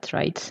with that,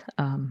 right?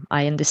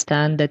 I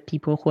understand that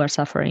people who are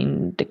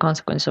suffering the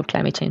consequence of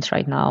climate change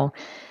right now,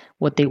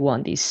 what they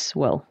want is,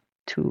 well,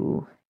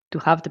 to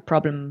have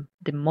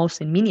the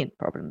most immediate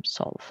problem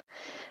solved.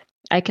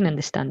 I can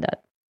understand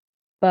that.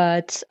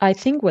 But I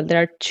think, well,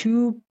 there are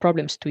two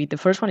problems to it. The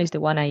first one is the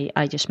one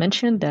I just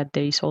mentioned, that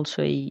there is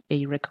also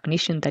a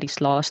recognition that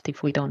is lost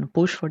if we don't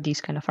push for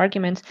these kind of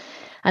arguments.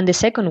 And the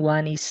second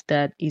one is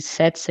that it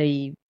sets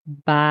a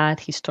bad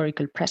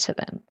historical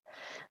precedent,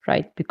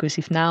 right? Because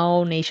if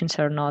now nations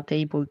are not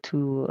able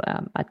to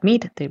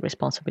admit their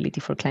responsibility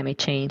for climate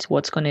change,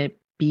 what's going to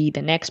be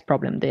the next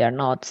problem they are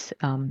not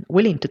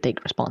willing to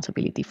take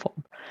responsibility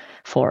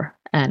for?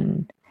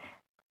 And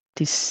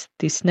this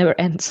never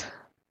ends.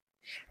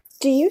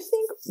 Do you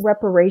think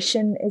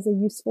reparation is a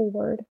useful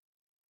word?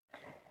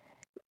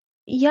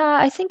 Yeah,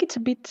 I think it's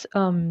a bit,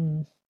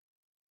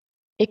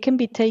 it can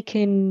be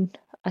taken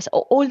as,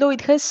 although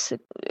it has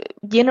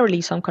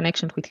generally some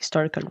connection with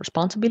historical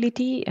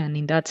responsibility, and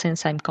in that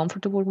sense, I'm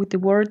comfortable with the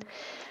word.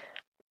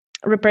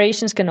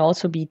 Reparations can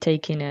also be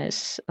taken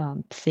as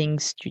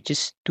things you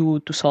just do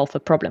to solve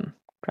a problem,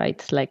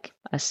 right? Like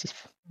as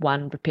if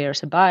one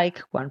repairs a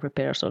bike, one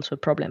repairs also a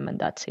problem, and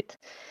that's it.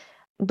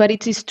 But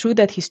it is true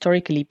that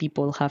historically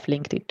people have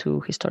linked it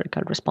to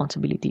historical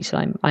responsibility,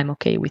 so I'm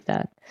okay with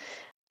that.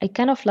 I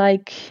kind of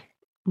like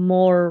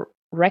more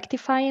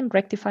rectifying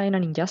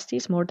an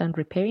injustice more than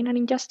repairing an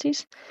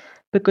injustice,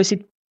 because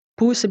it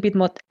puts a bit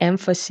more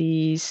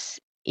emphasis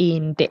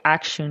in the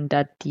action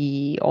that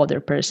the other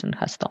person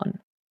has done.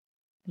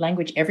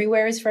 Language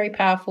everywhere is very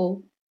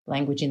powerful.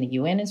 Language in the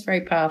UN is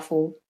very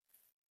powerful.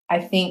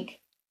 I think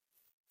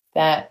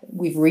that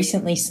we've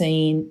recently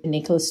seen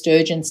Nicola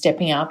Sturgeon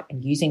stepping up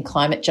and using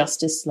climate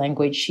justice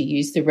language. She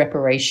used the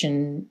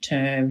reparation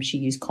term. She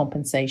used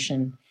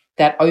compensation.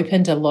 That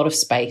opened a lot of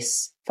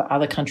space for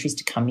other countries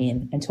to come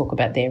in and talk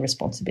about their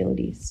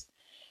responsibilities.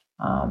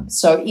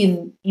 So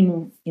in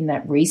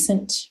that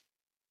recent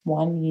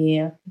 1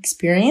 year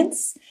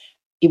experience,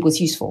 it was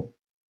useful.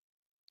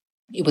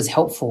 It was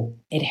helpful.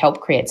 It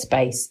helped create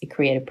space. It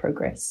created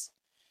progress.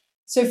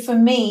 So for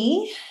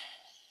me,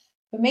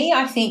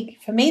 I think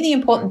the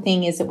important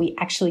thing is that we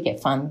actually get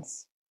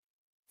funds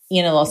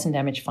in a loss and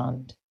damage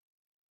fund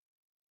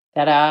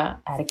that are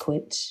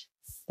adequate,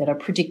 that are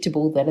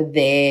predictable, that are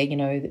there,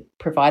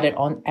 provided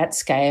at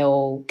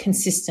scale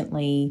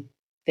consistently.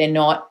 They're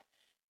not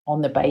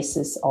on the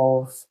basis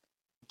of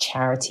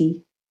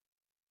charity.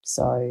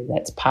 So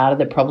that's part of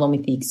the problem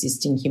with the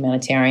existing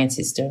humanitarian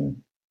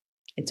system.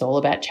 It's all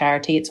about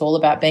charity. It's all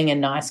about being a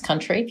nice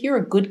country. If you're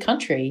a good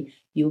country,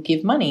 you'll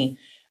give money.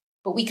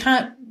 But we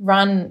can't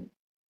run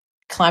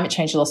climate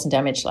change, loss and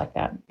damage like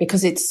that,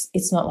 because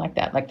it's not like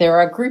that. Like, there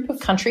are a group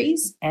of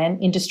countries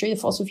and industry, the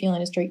fossil fuel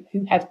industry,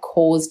 who have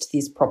caused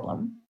this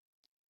problem.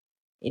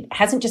 It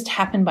hasn't just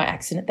happened by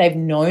accident. They've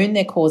known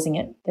they're causing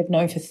it. They've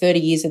known for 30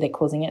 years that they're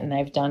causing it, and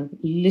they've done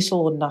little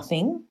or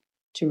nothing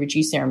to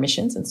reduce their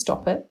emissions and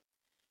stop it.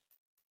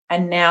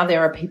 And now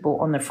there are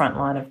people on the front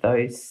line of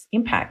those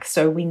impacts.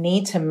 So we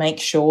need to make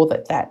sure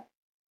that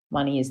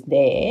money is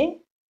there.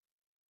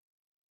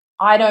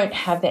 I don't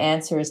have the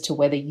answer as to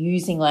whether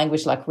using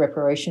language like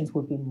reparations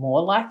would be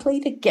more likely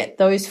to get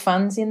those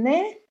funds in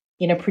there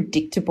in a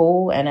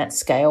predictable and at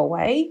scale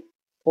way,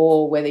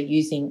 or whether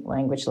using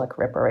language like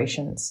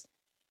reparations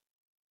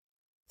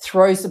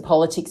throws the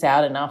politics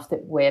out enough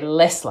that we're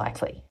less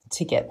likely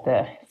to get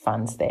the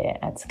funds there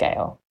at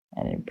scale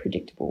and in a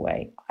predictable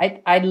way.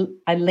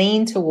 I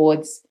lean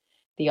towards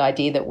the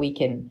idea that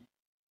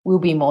we'll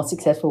be more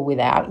successful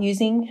without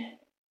using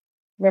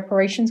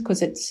reparations,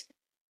 because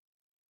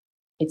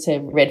It's a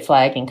red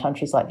flag in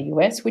countries like the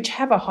US, which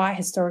have a high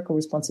historical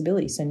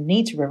responsibility, so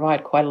need to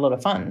provide quite a lot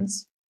of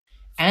funds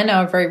and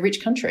are a very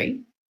rich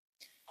country.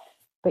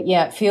 But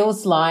yeah, it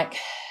feels like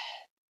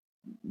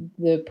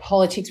the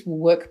politics will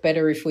work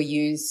better if we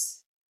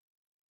use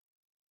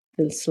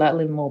the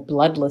slightly more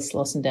bloodless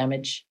loss and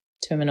damage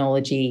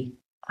terminology.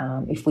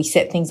 If we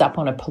set things up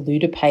on a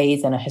polluter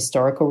pays and a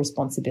historical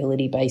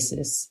responsibility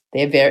basis,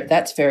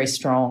 that's very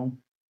strong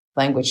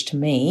language to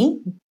me,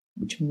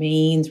 which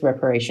means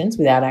reparations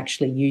without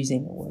actually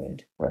using the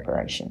word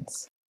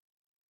reparations.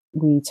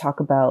 We talk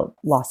about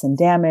loss and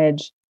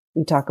damage.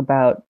 We talk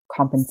about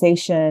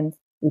compensation.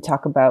 We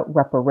talk about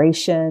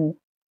reparation.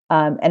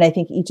 And I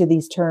think each of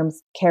these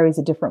terms carries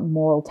a different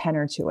moral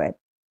tenor to it.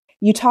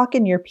 You talk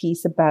in your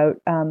piece about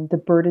the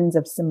burdens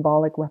of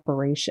symbolic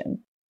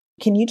reparation.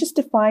 Can you just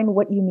define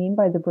what you mean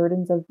by the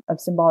burdens of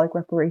symbolic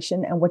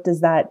reparation, and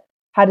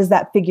how does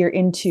that figure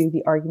into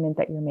the argument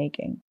that you're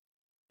making?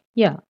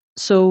 Yeah.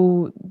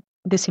 So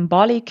the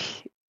symbolic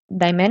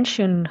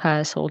dimension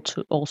has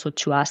also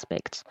two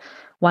aspects.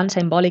 One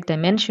symbolic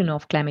dimension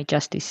of climate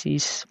justice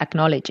is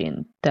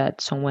acknowledging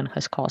that someone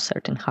has caused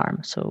certain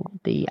harm. So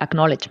the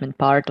acknowledgement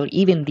part, or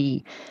even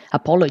the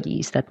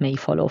apologies that may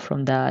follow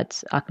from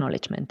that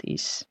acknowledgement,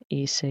 is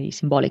a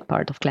symbolic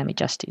part of climate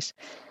justice.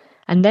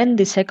 And then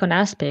the second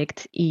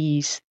aspect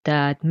is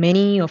that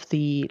many of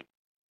the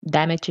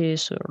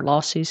damages or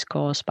losses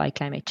caused by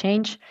climate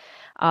change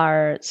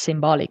are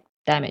symbolic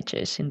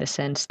damages, in the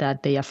sense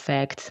that they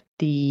affect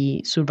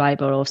the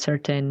survival of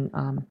certain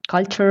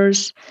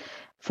cultures,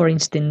 for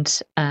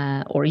instance,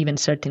 or even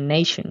certain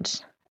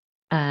nations.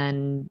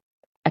 And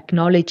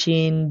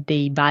acknowledging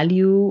the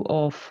value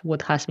of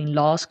what has been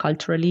lost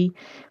culturally,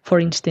 for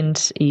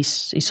instance,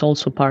 is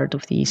also part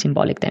of the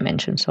symbolic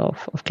dimensions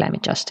of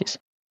climate justice.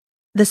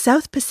 The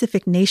South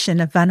Pacific nation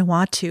of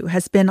Vanuatu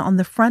has been on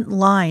the front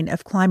line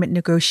of climate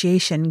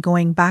negotiation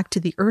going back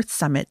to the Earth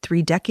Summit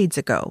 3 decades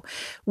ago,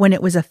 when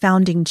it was a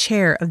founding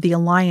chair of the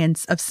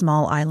Alliance of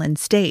Small Island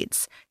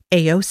States,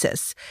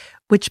 AOSIS,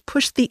 which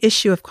pushed the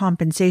issue of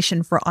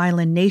compensation for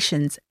island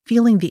nations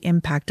feeling the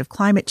impact of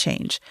climate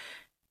change.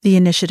 The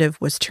initiative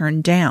was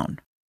turned down.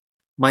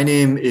 My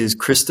name is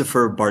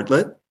Christopher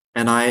Bartlett,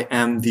 and I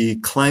am the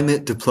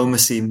Climate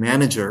Diplomacy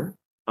Manager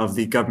of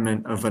the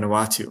government of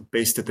Vanuatu,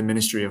 based at the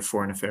Ministry of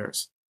Foreign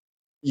Affairs.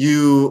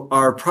 You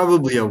are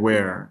probably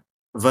aware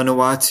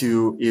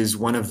Vanuatu is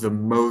one of the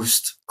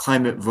most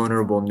climate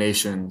vulnerable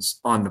nations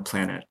on the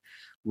planet.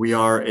 We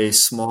are a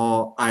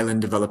small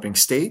island developing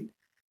state,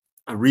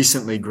 a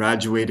recently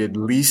graduated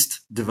least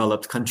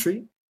developed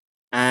country,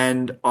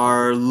 and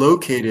are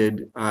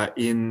located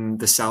in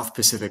the South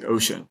Pacific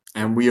Ocean.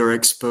 And we are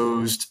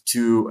exposed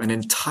to an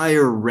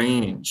entire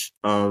range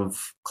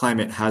of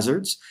climate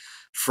hazards,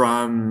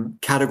 from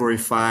Category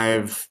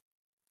 5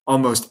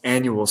 almost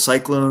annual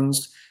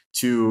cyclones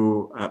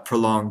to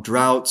prolonged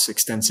droughts,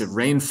 extensive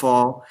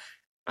rainfall,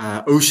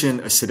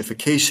 ocean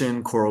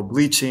acidification, coral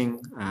bleaching,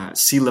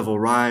 sea level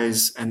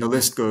rise, and the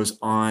list goes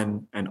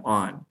on and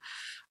on.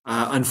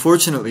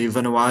 Unfortunately,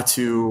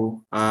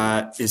 Vanuatu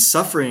is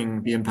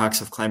suffering the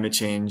impacts of climate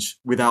change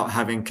without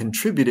having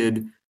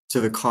contributed to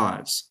the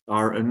cause.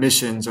 Our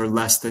emissions are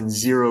less than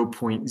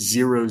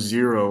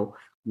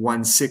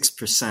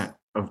 0.0016%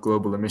 of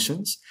global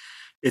emissions.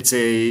 It's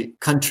a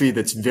country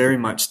that's very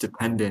much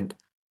dependent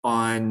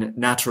on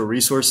natural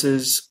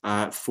resources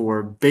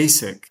for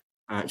basic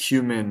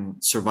human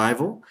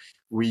survival.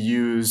 We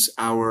use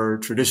our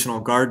traditional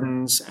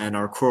gardens and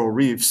our coral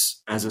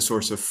reefs as a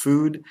source of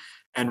food,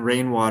 and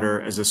rainwater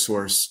as a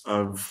source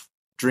of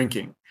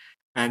drinking.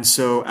 And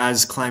so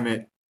as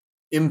climate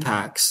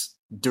impacts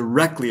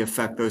directly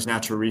affect those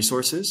natural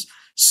resources,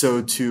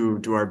 so too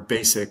do our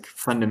basic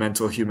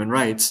fundamental human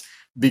rights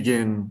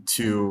begin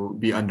to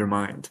be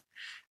undermined.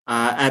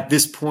 At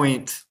this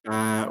point,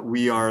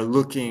 we are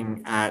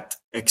looking at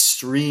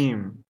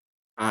extreme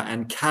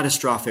and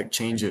catastrophic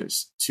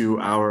changes to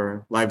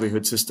our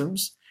livelihood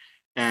systems.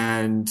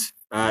 And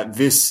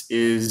this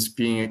is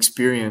being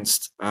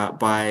experienced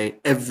by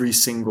every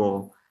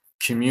single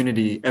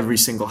community, every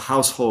single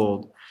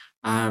household,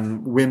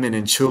 women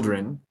and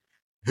children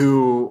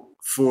who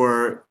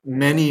for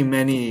many,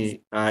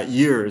 many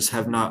years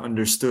have not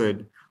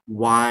understood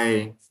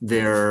why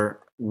their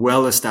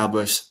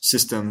well-established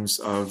systems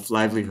of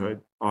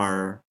livelihood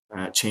are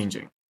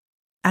changing.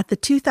 At the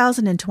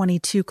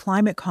 2022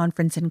 climate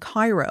conference in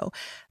Cairo,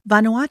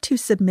 Vanuatu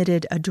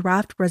submitted a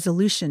draft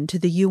resolution to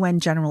the UN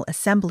General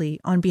Assembly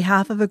on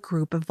behalf of a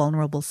group of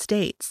vulnerable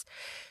states.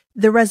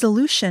 The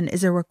resolution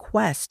is a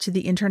request to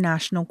the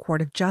International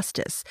Court of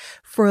Justice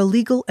for a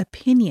legal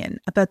opinion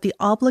about the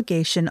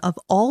obligation of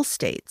all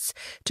states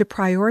to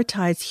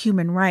prioritize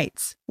human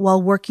rights while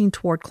working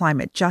toward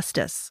climate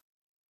justice.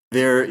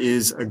 There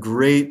is a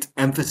great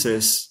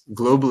emphasis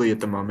globally at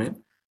the moment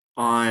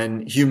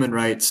on human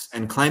rights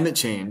and climate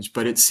change,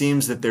 but it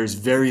seems that there's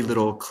very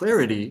little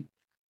clarity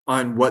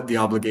on what the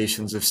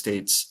obligations of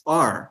states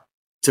are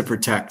to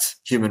protect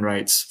human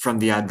rights from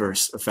the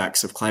adverse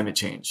effects of climate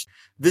change.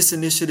 This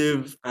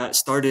initiative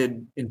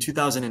started in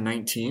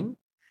 2019,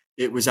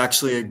 it was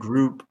actually a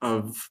group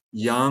of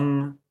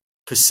young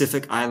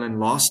Pacific Island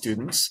law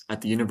students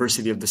at the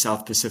University of the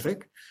South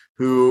Pacific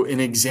who, in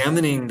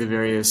examining the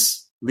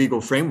various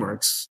legal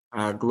frameworks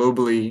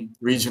globally,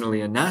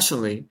 regionally, and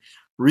nationally,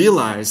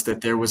 realized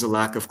that there was a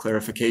lack of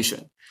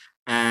clarification.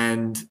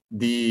 And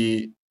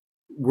the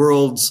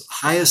world's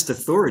highest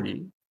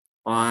authority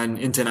on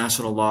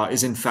international law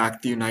is, in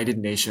fact, the United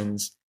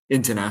Nations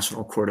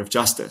International Court of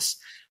Justice.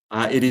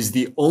 It is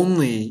the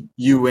only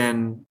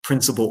UN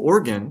principal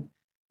organ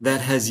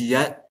that has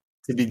yet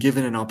to be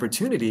given an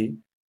opportunity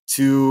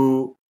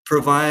to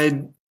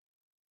provide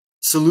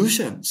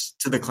solutions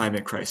to the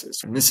climate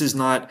crisis. And this is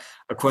not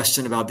a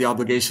question about the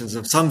obligations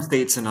of some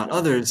states and not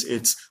others.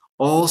 It's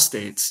all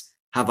states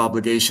have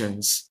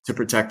obligations to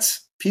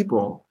protect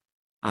people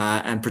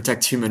and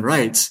protect human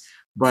rights.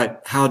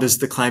 But how does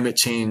the climate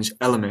change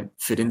element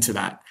fit into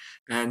that?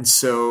 And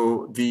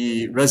so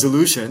the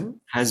resolution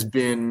has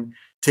been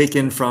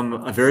taken from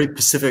a very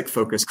Pacific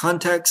focused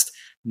context,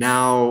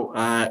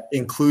 now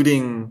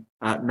including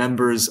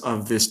members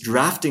of this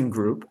drafting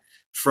group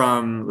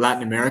from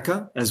Latin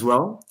America as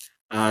well.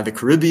 The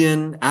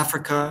Caribbean,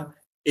 Africa,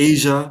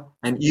 Asia,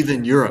 and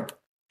even Europe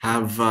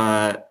have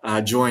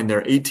joined. There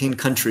are 18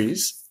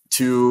 countries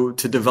to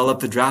develop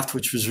the draft,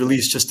 which was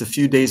released just a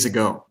few days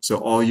ago. So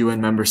all UN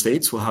member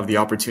states will have the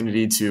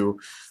opportunity to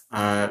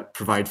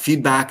provide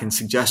feedback and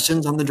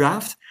suggestions on the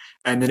draft.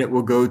 And then it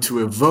will go to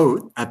a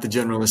vote at the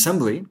General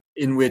Assembly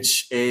in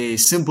which a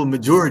simple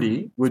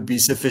majority would be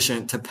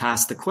sufficient to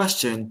pass the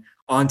question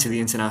onto the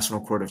International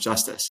Court of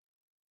Justice.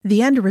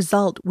 The end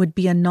result would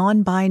be a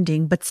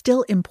non-binding but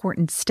still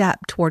important step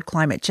toward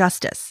climate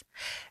justice.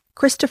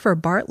 Christopher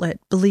Bartlett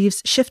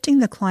believes shifting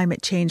the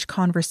climate change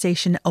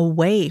conversation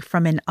away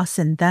from an us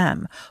and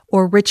them,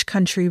 or rich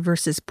country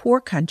versus poor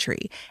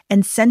country,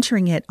 and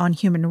centering it on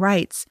human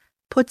rights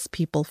puts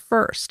people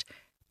first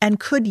and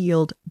could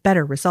yield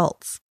better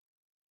results.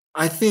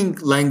 I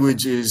think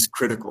language is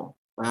critical.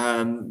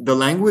 The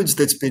language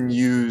that's been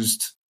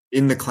used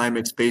in the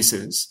climate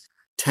spaces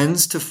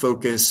tends to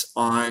focus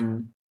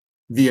on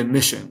the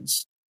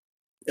emissions.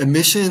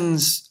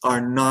 Emissions are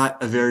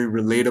not a very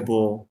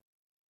relatable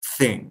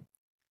thing.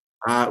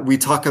 We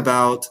talk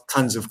about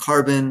tons of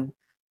carbon.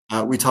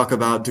 We talk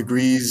about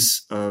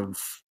degrees of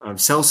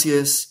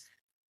Celsius.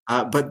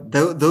 But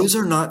those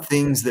are not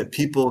things that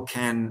people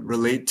can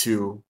relate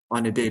to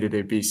on a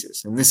day-to-day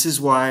basis. And this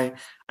is why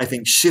I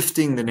think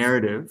shifting the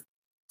narrative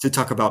to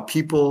talk about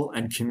people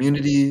and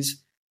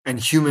communities and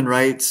human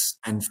rights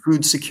and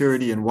food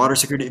security and water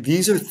security,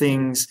 these are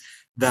things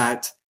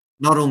that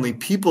not only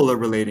people are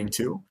relating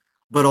to,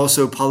 but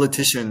also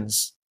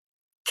politicians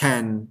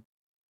can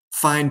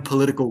find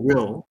political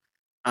will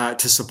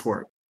to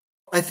support.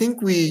 I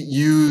think we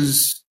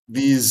use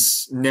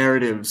these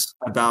narratives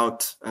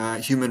about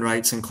human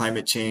rights and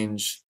climate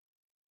change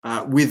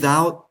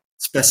without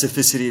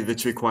specificity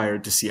that's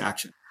required to see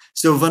action.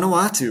 So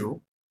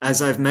Vanuatu,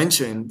 as I've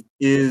mentioned,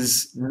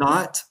 is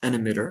not an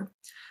emitter,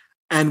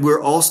 and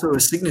we're also a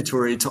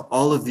signatory to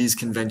all of these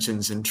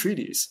conventions and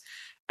treaties.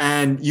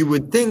 And you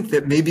would think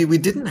that maybe we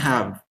didn't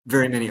have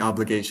very many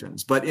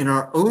obligations, but in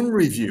our own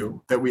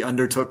review that we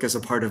undertook as a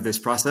part of this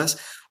process,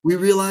 we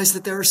realized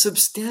that there are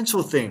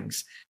substantial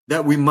things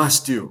that we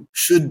must do,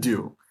 should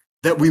do,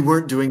 that we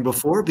weren't doing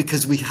before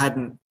because we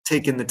hadn't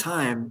taken the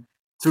time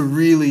to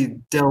really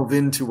delve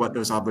into what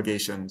those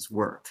obligations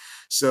were.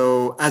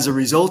 So as a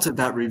result of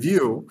that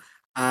review,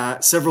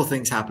 several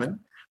things happened.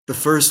 The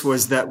first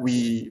was that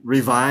we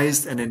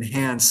revised and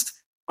enhanced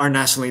our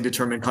nationally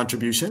determined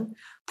contribution,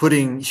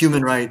 putting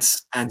human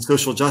rights and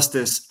social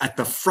justice at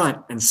the front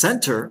and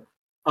center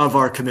of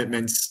our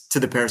commitments to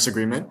the Paris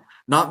Agreement,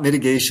 not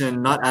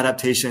mitigation, not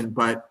adaptation,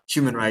 but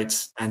human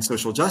rights and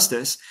social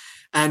justice.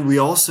 And we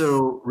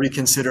also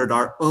reconsidered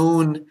our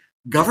own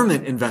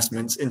government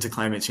investments into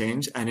climate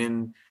change. And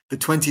in the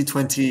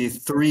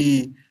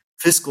 2023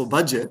 fiscal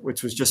budget,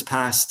 which was just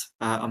passed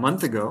a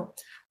month ago,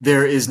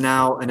 there is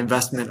now an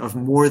investment of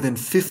more than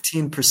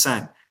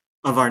 15%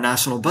 of our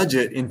national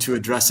budget into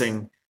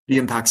addressing the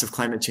impacts of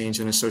climate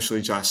change in a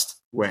socially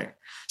just way.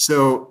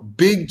 So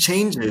big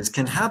changes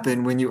can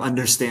happen when you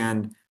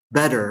understand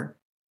better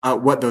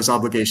what those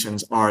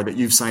obligations are that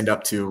you've signed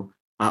up to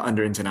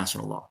under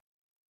international law.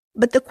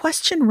 But the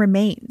question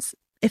remains,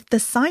 if the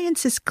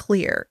science is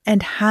clear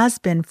and has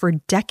been for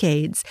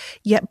decades,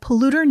 yet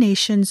polluter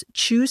nations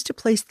choose to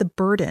place the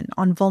burden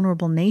on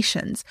vulnerable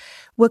nations,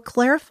 would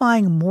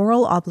clarifying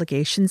moral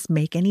obligations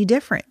make any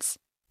difference?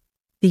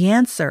 The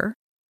answer,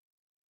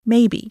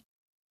 maybe.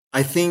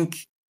 I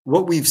think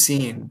what we've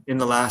seen in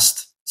the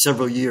last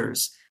several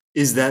years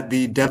is that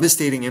the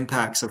devastating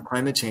impacts of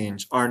climate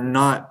change are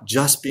not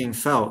just being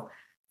felt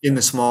in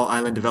the small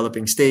island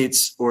developing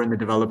states or in the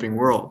developing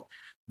world,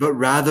 but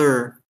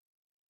rather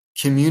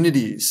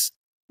communities,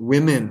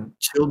 women,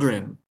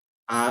 children,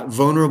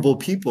 vulnerable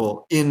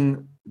people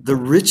in the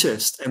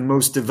richest and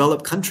most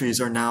developed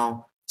countries are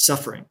now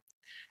suffering.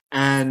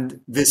 And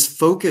this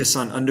focus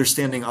on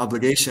understanding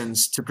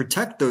obligations to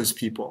protect those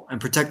people and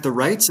protect the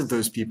rights of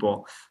those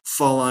people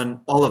fall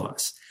on all of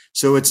us.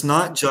 So it's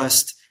not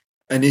just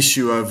an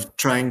issue of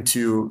trying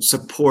to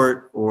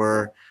support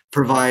or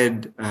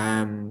provide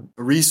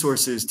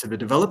resources to the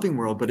developing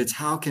world, but it's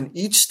how can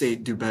each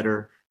state do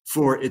better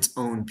for its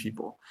own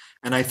people.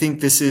 And I think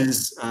this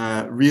is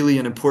really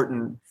an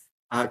important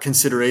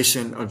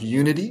consideration of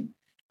unity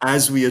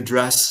as we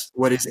address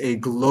what is a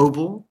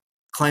global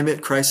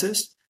climate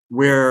crisis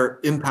where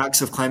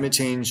impacts of climate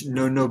change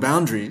know no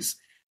boundaries.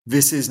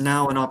 This is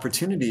now an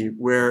opportunity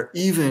where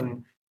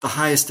even the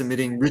highest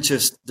emitting,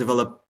 richest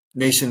developed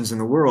nations in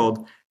the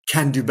world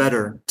can do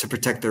better to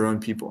protect their own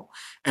people.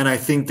 And I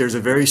think there's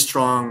a very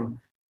strong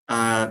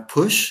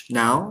push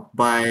now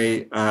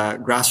by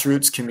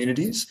grassroots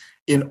communities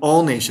in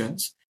all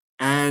nations.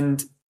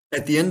 And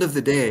at the end of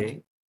the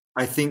day,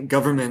 I think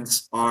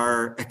governments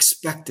are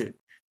expected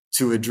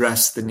to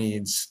address the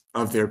needs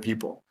of their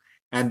people.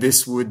 And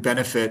this would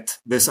benefit,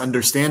 this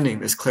understanding,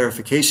 this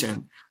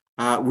clarification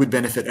would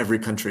benefit every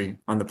country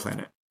on the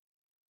planet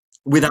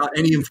without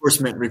any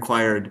enforcement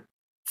required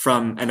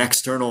from an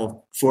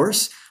external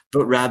force,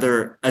 but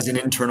rather as an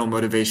internal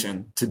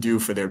motivation to do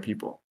for their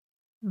people.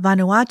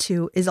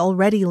 Vanuatu is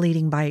already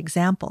leading by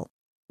example.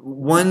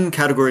 One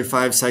Category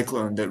 5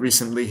 cyclone that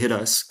recently hit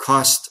us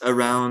cost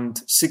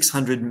around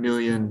 $600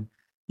 million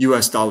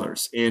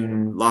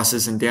in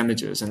losses and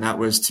damages, and that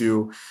was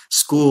to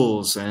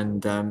schools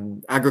and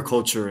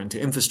agriculture and to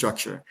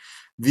infrastructure.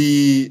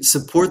 The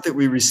support that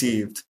we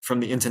received from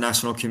the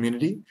international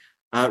community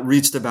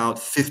reached about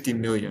 50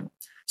 million.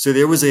 So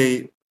there was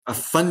a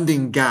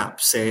funding gap,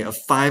 say, of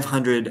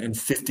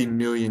 $550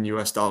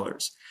 million.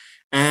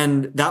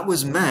 And that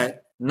was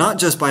met not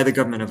just by the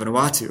government of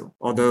Vanuatu,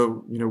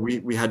 although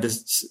we had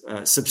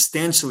to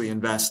substantially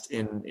invest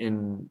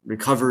in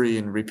recovery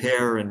and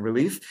repair and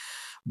relief,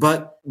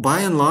 but by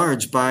and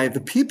large by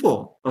the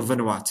people of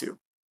Vanuatu,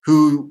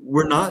 who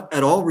were not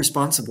at all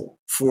responsible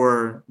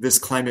for this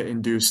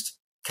climate-induced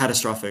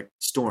catastrophic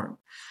storm.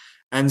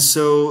 And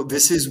so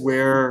this is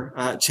where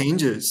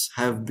changes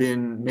have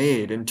been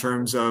made in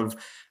terms of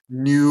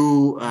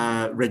new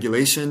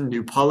regulation,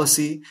 new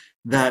policy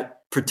that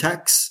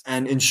protects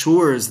and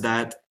ensures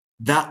that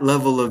that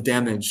level of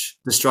damage,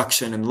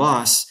 destruction, and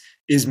loss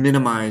is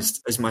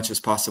minimized as much as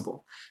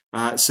possible.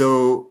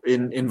 So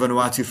in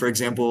Vanuatu, for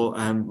example,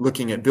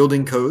 looking at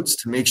building codes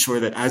to make sure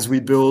that as we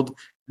build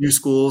new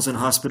schools and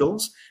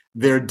hospitals,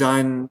 they're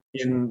done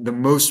in the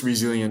most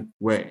resilient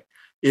way.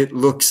 It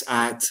looks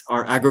at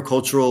our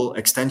agricultural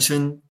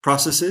extension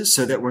processes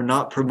so that we're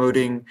not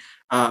promoting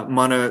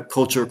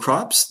monoculture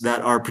crops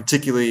that are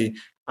particularly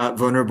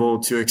vulnerable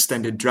to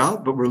extended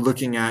drought, but we're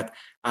looking at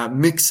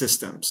mixed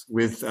systems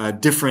with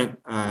different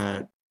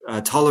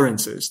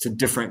tolerances to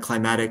different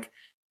climatic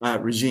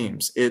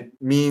regimes. It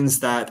means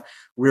that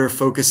we're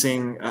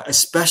focusing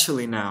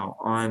especially now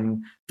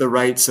on the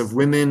rights of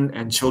women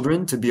and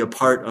children to be a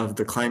part of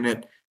the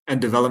climate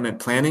and development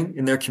planning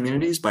in their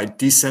communities by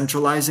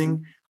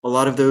decentralizing a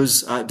lot of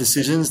those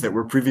decisions that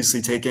were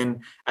previously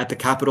taken at the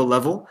capital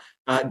level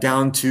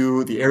down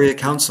to the area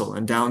council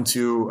and down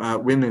to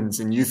women's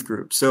and youth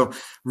groups. So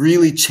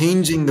really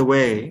changing the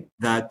way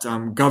that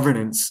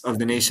governance of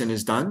the nation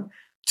is done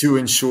to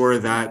ensure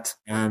that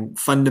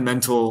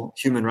fundamental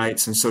human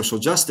rights and social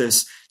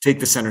justice take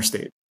the center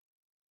stage.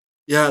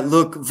 Yeah,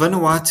 look,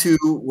 Vanuatu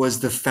was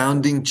the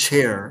founding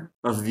chair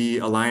of the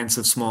Alliance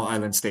of Small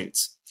Island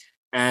States.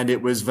 And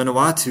it was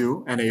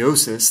Vanuatu and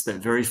AOSIS that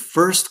very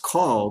first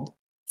called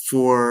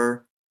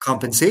for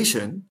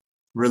compensation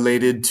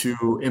related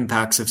to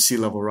impacts of sea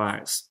level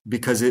rise,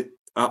 because it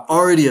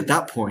already at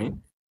that point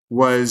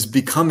was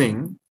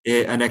becoming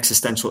an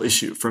existential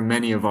issue for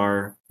many of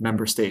our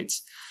member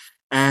states.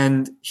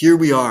 And here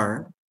we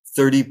are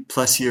 30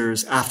 plus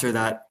years after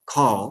that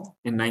call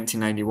in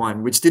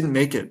 1991, which didn't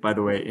make it, by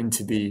the way,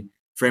 into the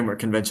Framework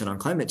Convention on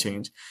Climate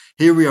Change.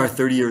 Here we are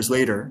 30 years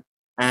later,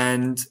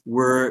 and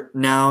we're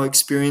now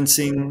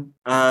experiencing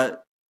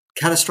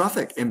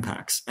catastrophic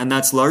impacts. And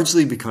that's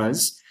largely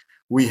because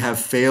we have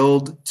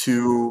failed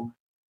to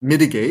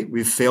mitigate,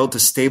 we've failed to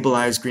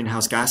stabilize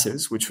greenhouse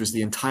gases, which was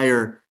the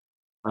entire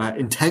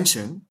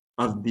intention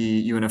of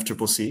the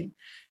UNFCCC.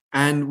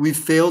 And we've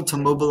failed to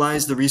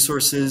mobilize the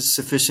resources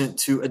sufficient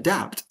to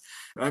adapt.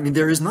 I mean,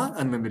 there is not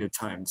unlimited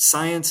time.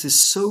 Science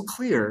is so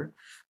clear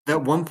that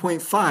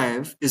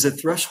 1.5 is a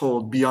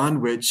threshold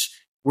beyond which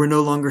we're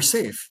no longer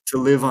safe to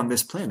live on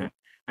this planet.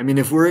 I mean,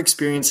 if we're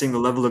experiencing the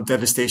level of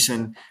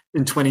devastation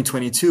in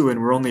 2022 and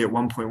we're only at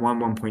 1.1,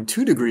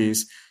 1.2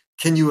 degrees,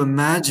 can you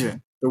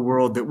imagine the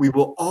world that we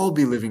will all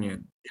be living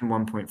in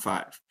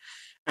 1.5?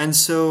 And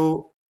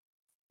so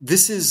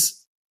this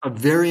is a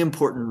very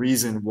important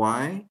reason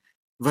why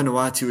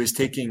Vanuatu is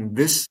taking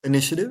this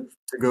initiative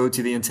to go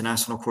to the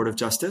International Court of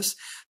Justice,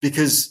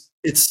 because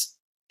it's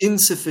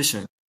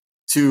insufficient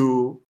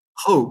to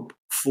hope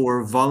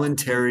for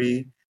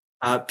voluntary,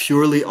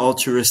 purely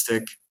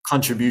altruistic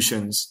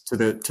contributions to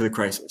the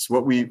crisis.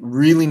 What we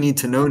really need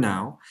to know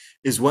now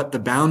is what the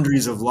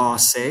boundaries of law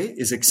say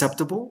is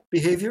acceptable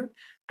behavior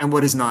and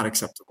what is not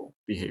acceptable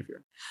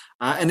behavior.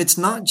 And it's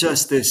not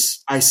just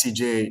this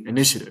ICJ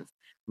initiative.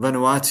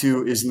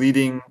 Vanuatu is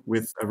leading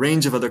with a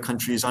range of other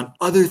countries on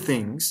other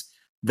things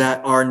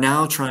that are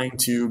now trying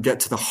to get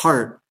to the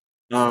heart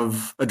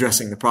of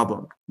addressing the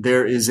problem.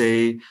 There is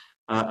a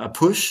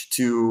push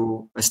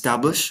to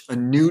establish a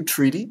new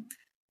treaty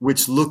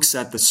which looks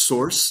at the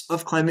source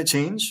of climate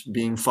change,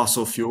 being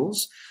fossil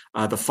fuels.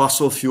 The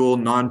Fossil Fuel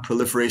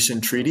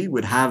Non-Proliferation Treaty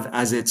would have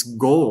as its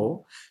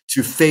goal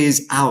to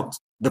phase out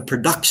the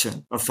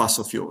production of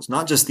fossil fuels,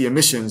 not just the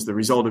emissions, the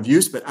result of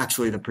use, but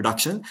actually the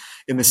production.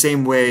 In the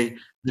same way,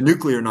 the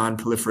Nuclear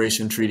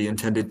Non-Proliferation Treaty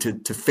intended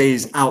to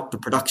phase out the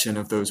production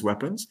of those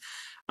weapons.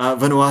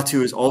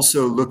 Vanuatu is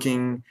also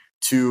looking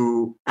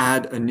to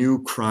add a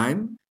new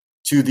crime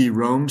to the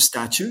Rome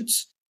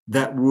statutes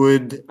that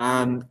would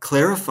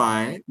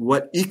clarify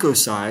what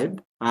ecocide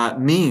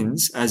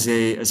means as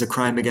a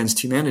crime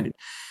against humanity.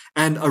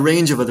 And a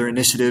range of other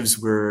initiatives.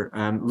 We're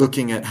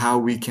looking at how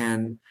we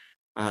can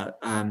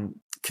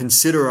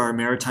consider our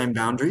maritime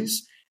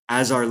boundaries.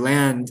 As our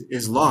land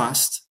is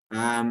lost,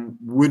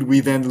 would we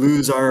then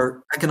lose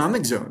our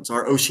economic zones,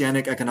 our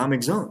oceanic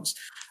economic zones?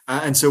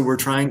 And so we're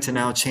trying to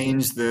now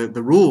change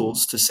the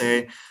rules to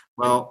say,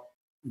 well,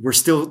 we're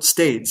still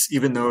states,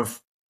 even though if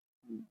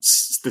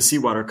the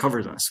seawater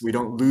covers us, we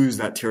don't lose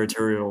that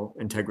territorial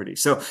integrity.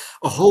 So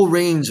a whole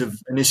range of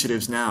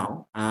initiatives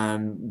now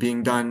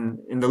being done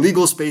in the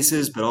legal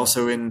spaces, but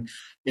also in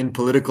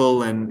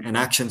political and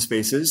action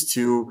spaces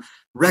to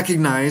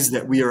recognize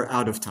that we are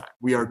out of time.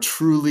 We are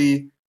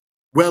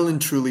well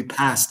and truly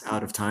past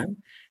out of time.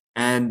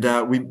 And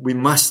we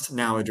must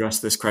now address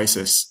this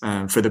crisis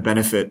for the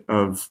benefit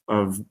of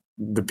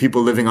the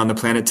people living on the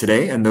planet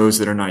today and those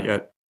that are not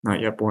yet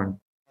born.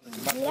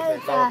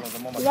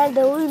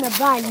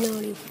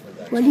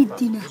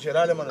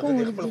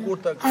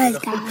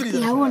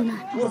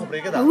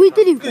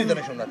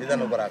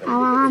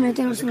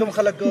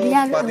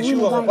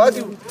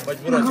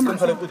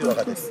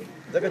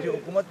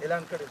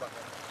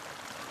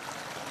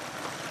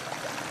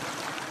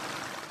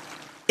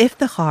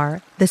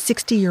 Iftikhar, the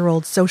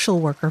 60-year-old social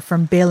worker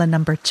from Bela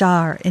number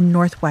 4 in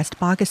northwest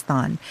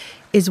Pakistan,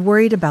 is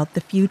worried about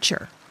the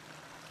future.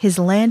 His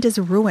land is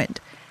ruined.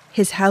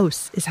 His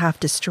house is half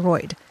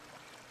destroyed.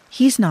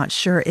 He's not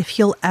sure if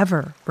he'll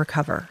ever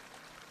recover.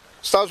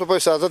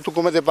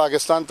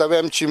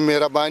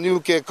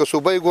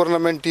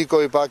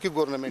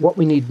 What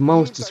we need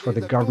most is for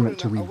the government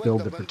to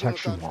rebuild the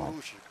protection wall.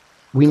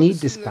 We need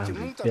this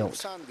boundary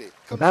built.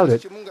 Without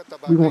it,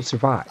 we won't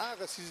survive.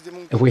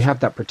 If we have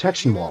that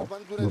protection wall,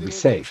 we'll be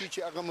safe.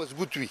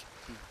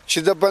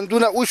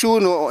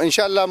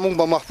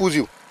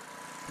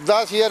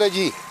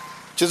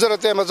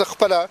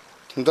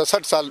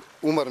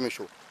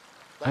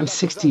 I'm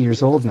 60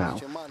 years old now,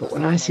 but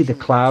when I see the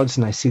clouds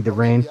and I see the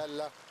rain,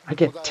 I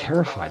get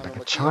terrified like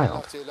a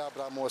child. Soon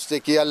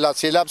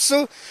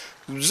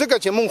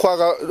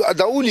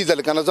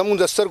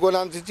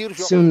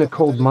the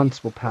cold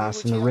months will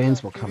pass and the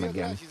rains will come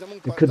again.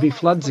 There could be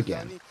floods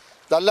again.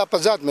 I remember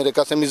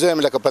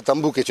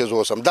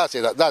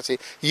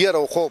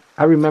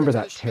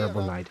that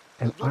terrible night,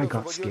 and I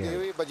got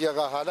scared.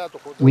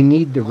 We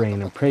need the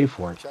rain and pray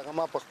for it,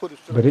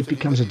 but it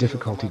becomes a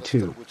difficulty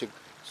too.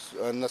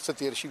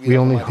 We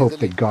only hope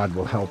that God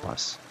will help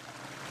us.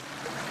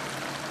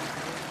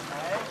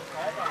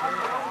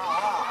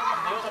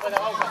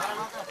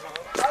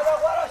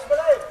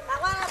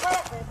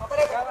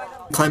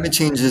 Climate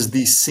change is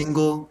the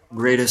single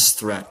greatest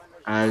threat,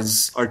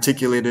 as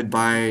articulated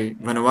by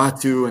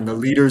Vanuatu and the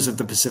leaders of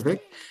the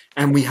Pacific,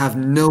 and we have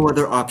no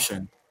other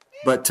option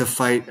but to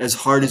fight as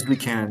hard as we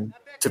can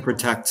to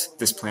protect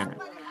this planet.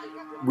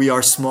 We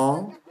are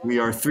small, we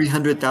are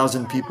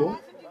 300,000 people,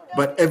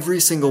 but every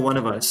single one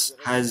of us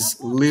has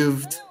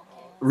lived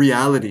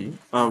reality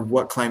of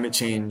what climate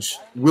change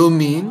will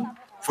mean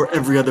for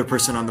every other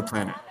person on the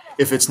planet.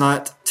 If it's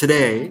not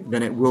today,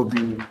 then it will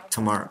be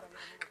tomorrow.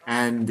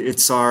 And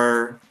it's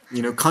our,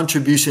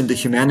 contribution to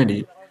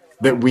humanity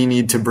that we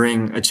need to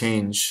bring a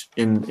change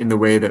in the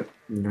way that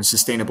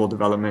sustainable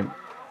development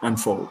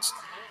unfolds.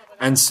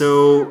 And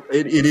so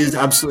it is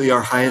absolutely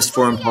our highest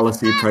foreign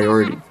policy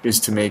priority is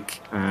to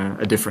make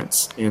a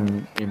difference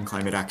in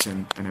climate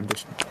action and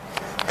ambition.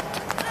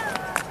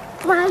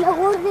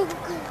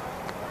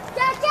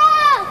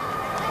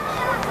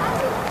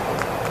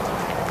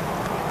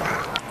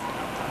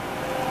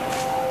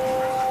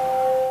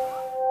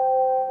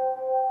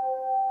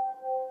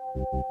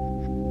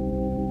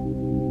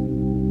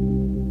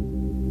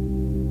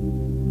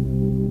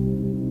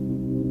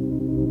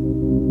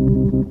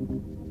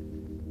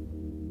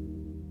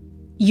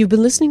 You've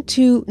been listening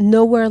to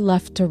Nowhere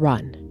Left to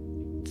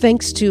Run.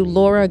 Thanks to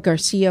Laura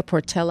Garcia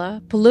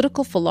Portela,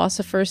 political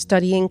philosopher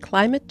studying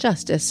climate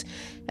justice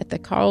at the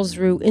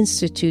Karlsruhe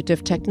Institute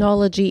of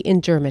Technology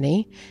in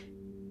Germany,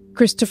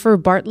 Christopher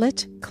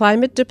Bartlett,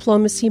 climate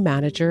diplomacy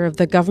manager of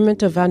the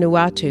government of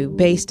Vanuatu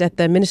based at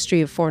the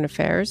Ministry of Foreign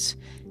Affairs,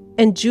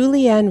 and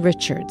Julianne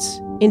Richards,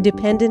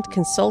 independent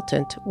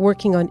consultant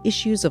working on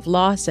issues of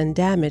loss and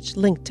damage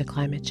linked to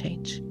climate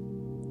change.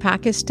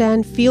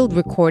 Pakistan field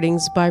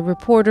recordings by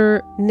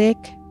reporter Nick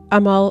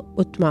Amal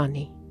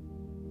Utmani.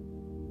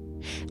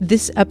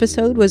 This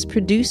episode was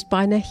produced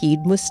by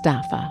Nahid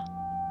Mustafa.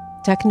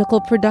 Technical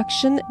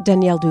production,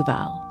 Danielle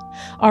Duval.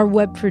 Our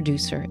web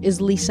producer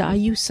is Lisa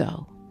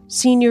Ayuso.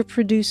 Senior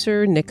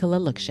producer, Nicola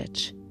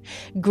Luksic.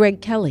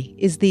 Greg Kelly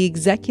is the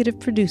executive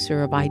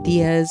producer of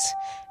Ideas,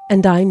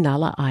 and I'm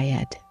Nala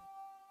Ayed.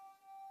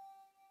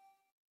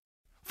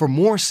 For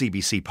more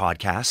CBC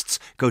podcasts,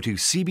 go to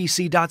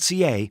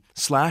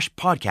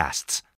cbc.ca/podcasts.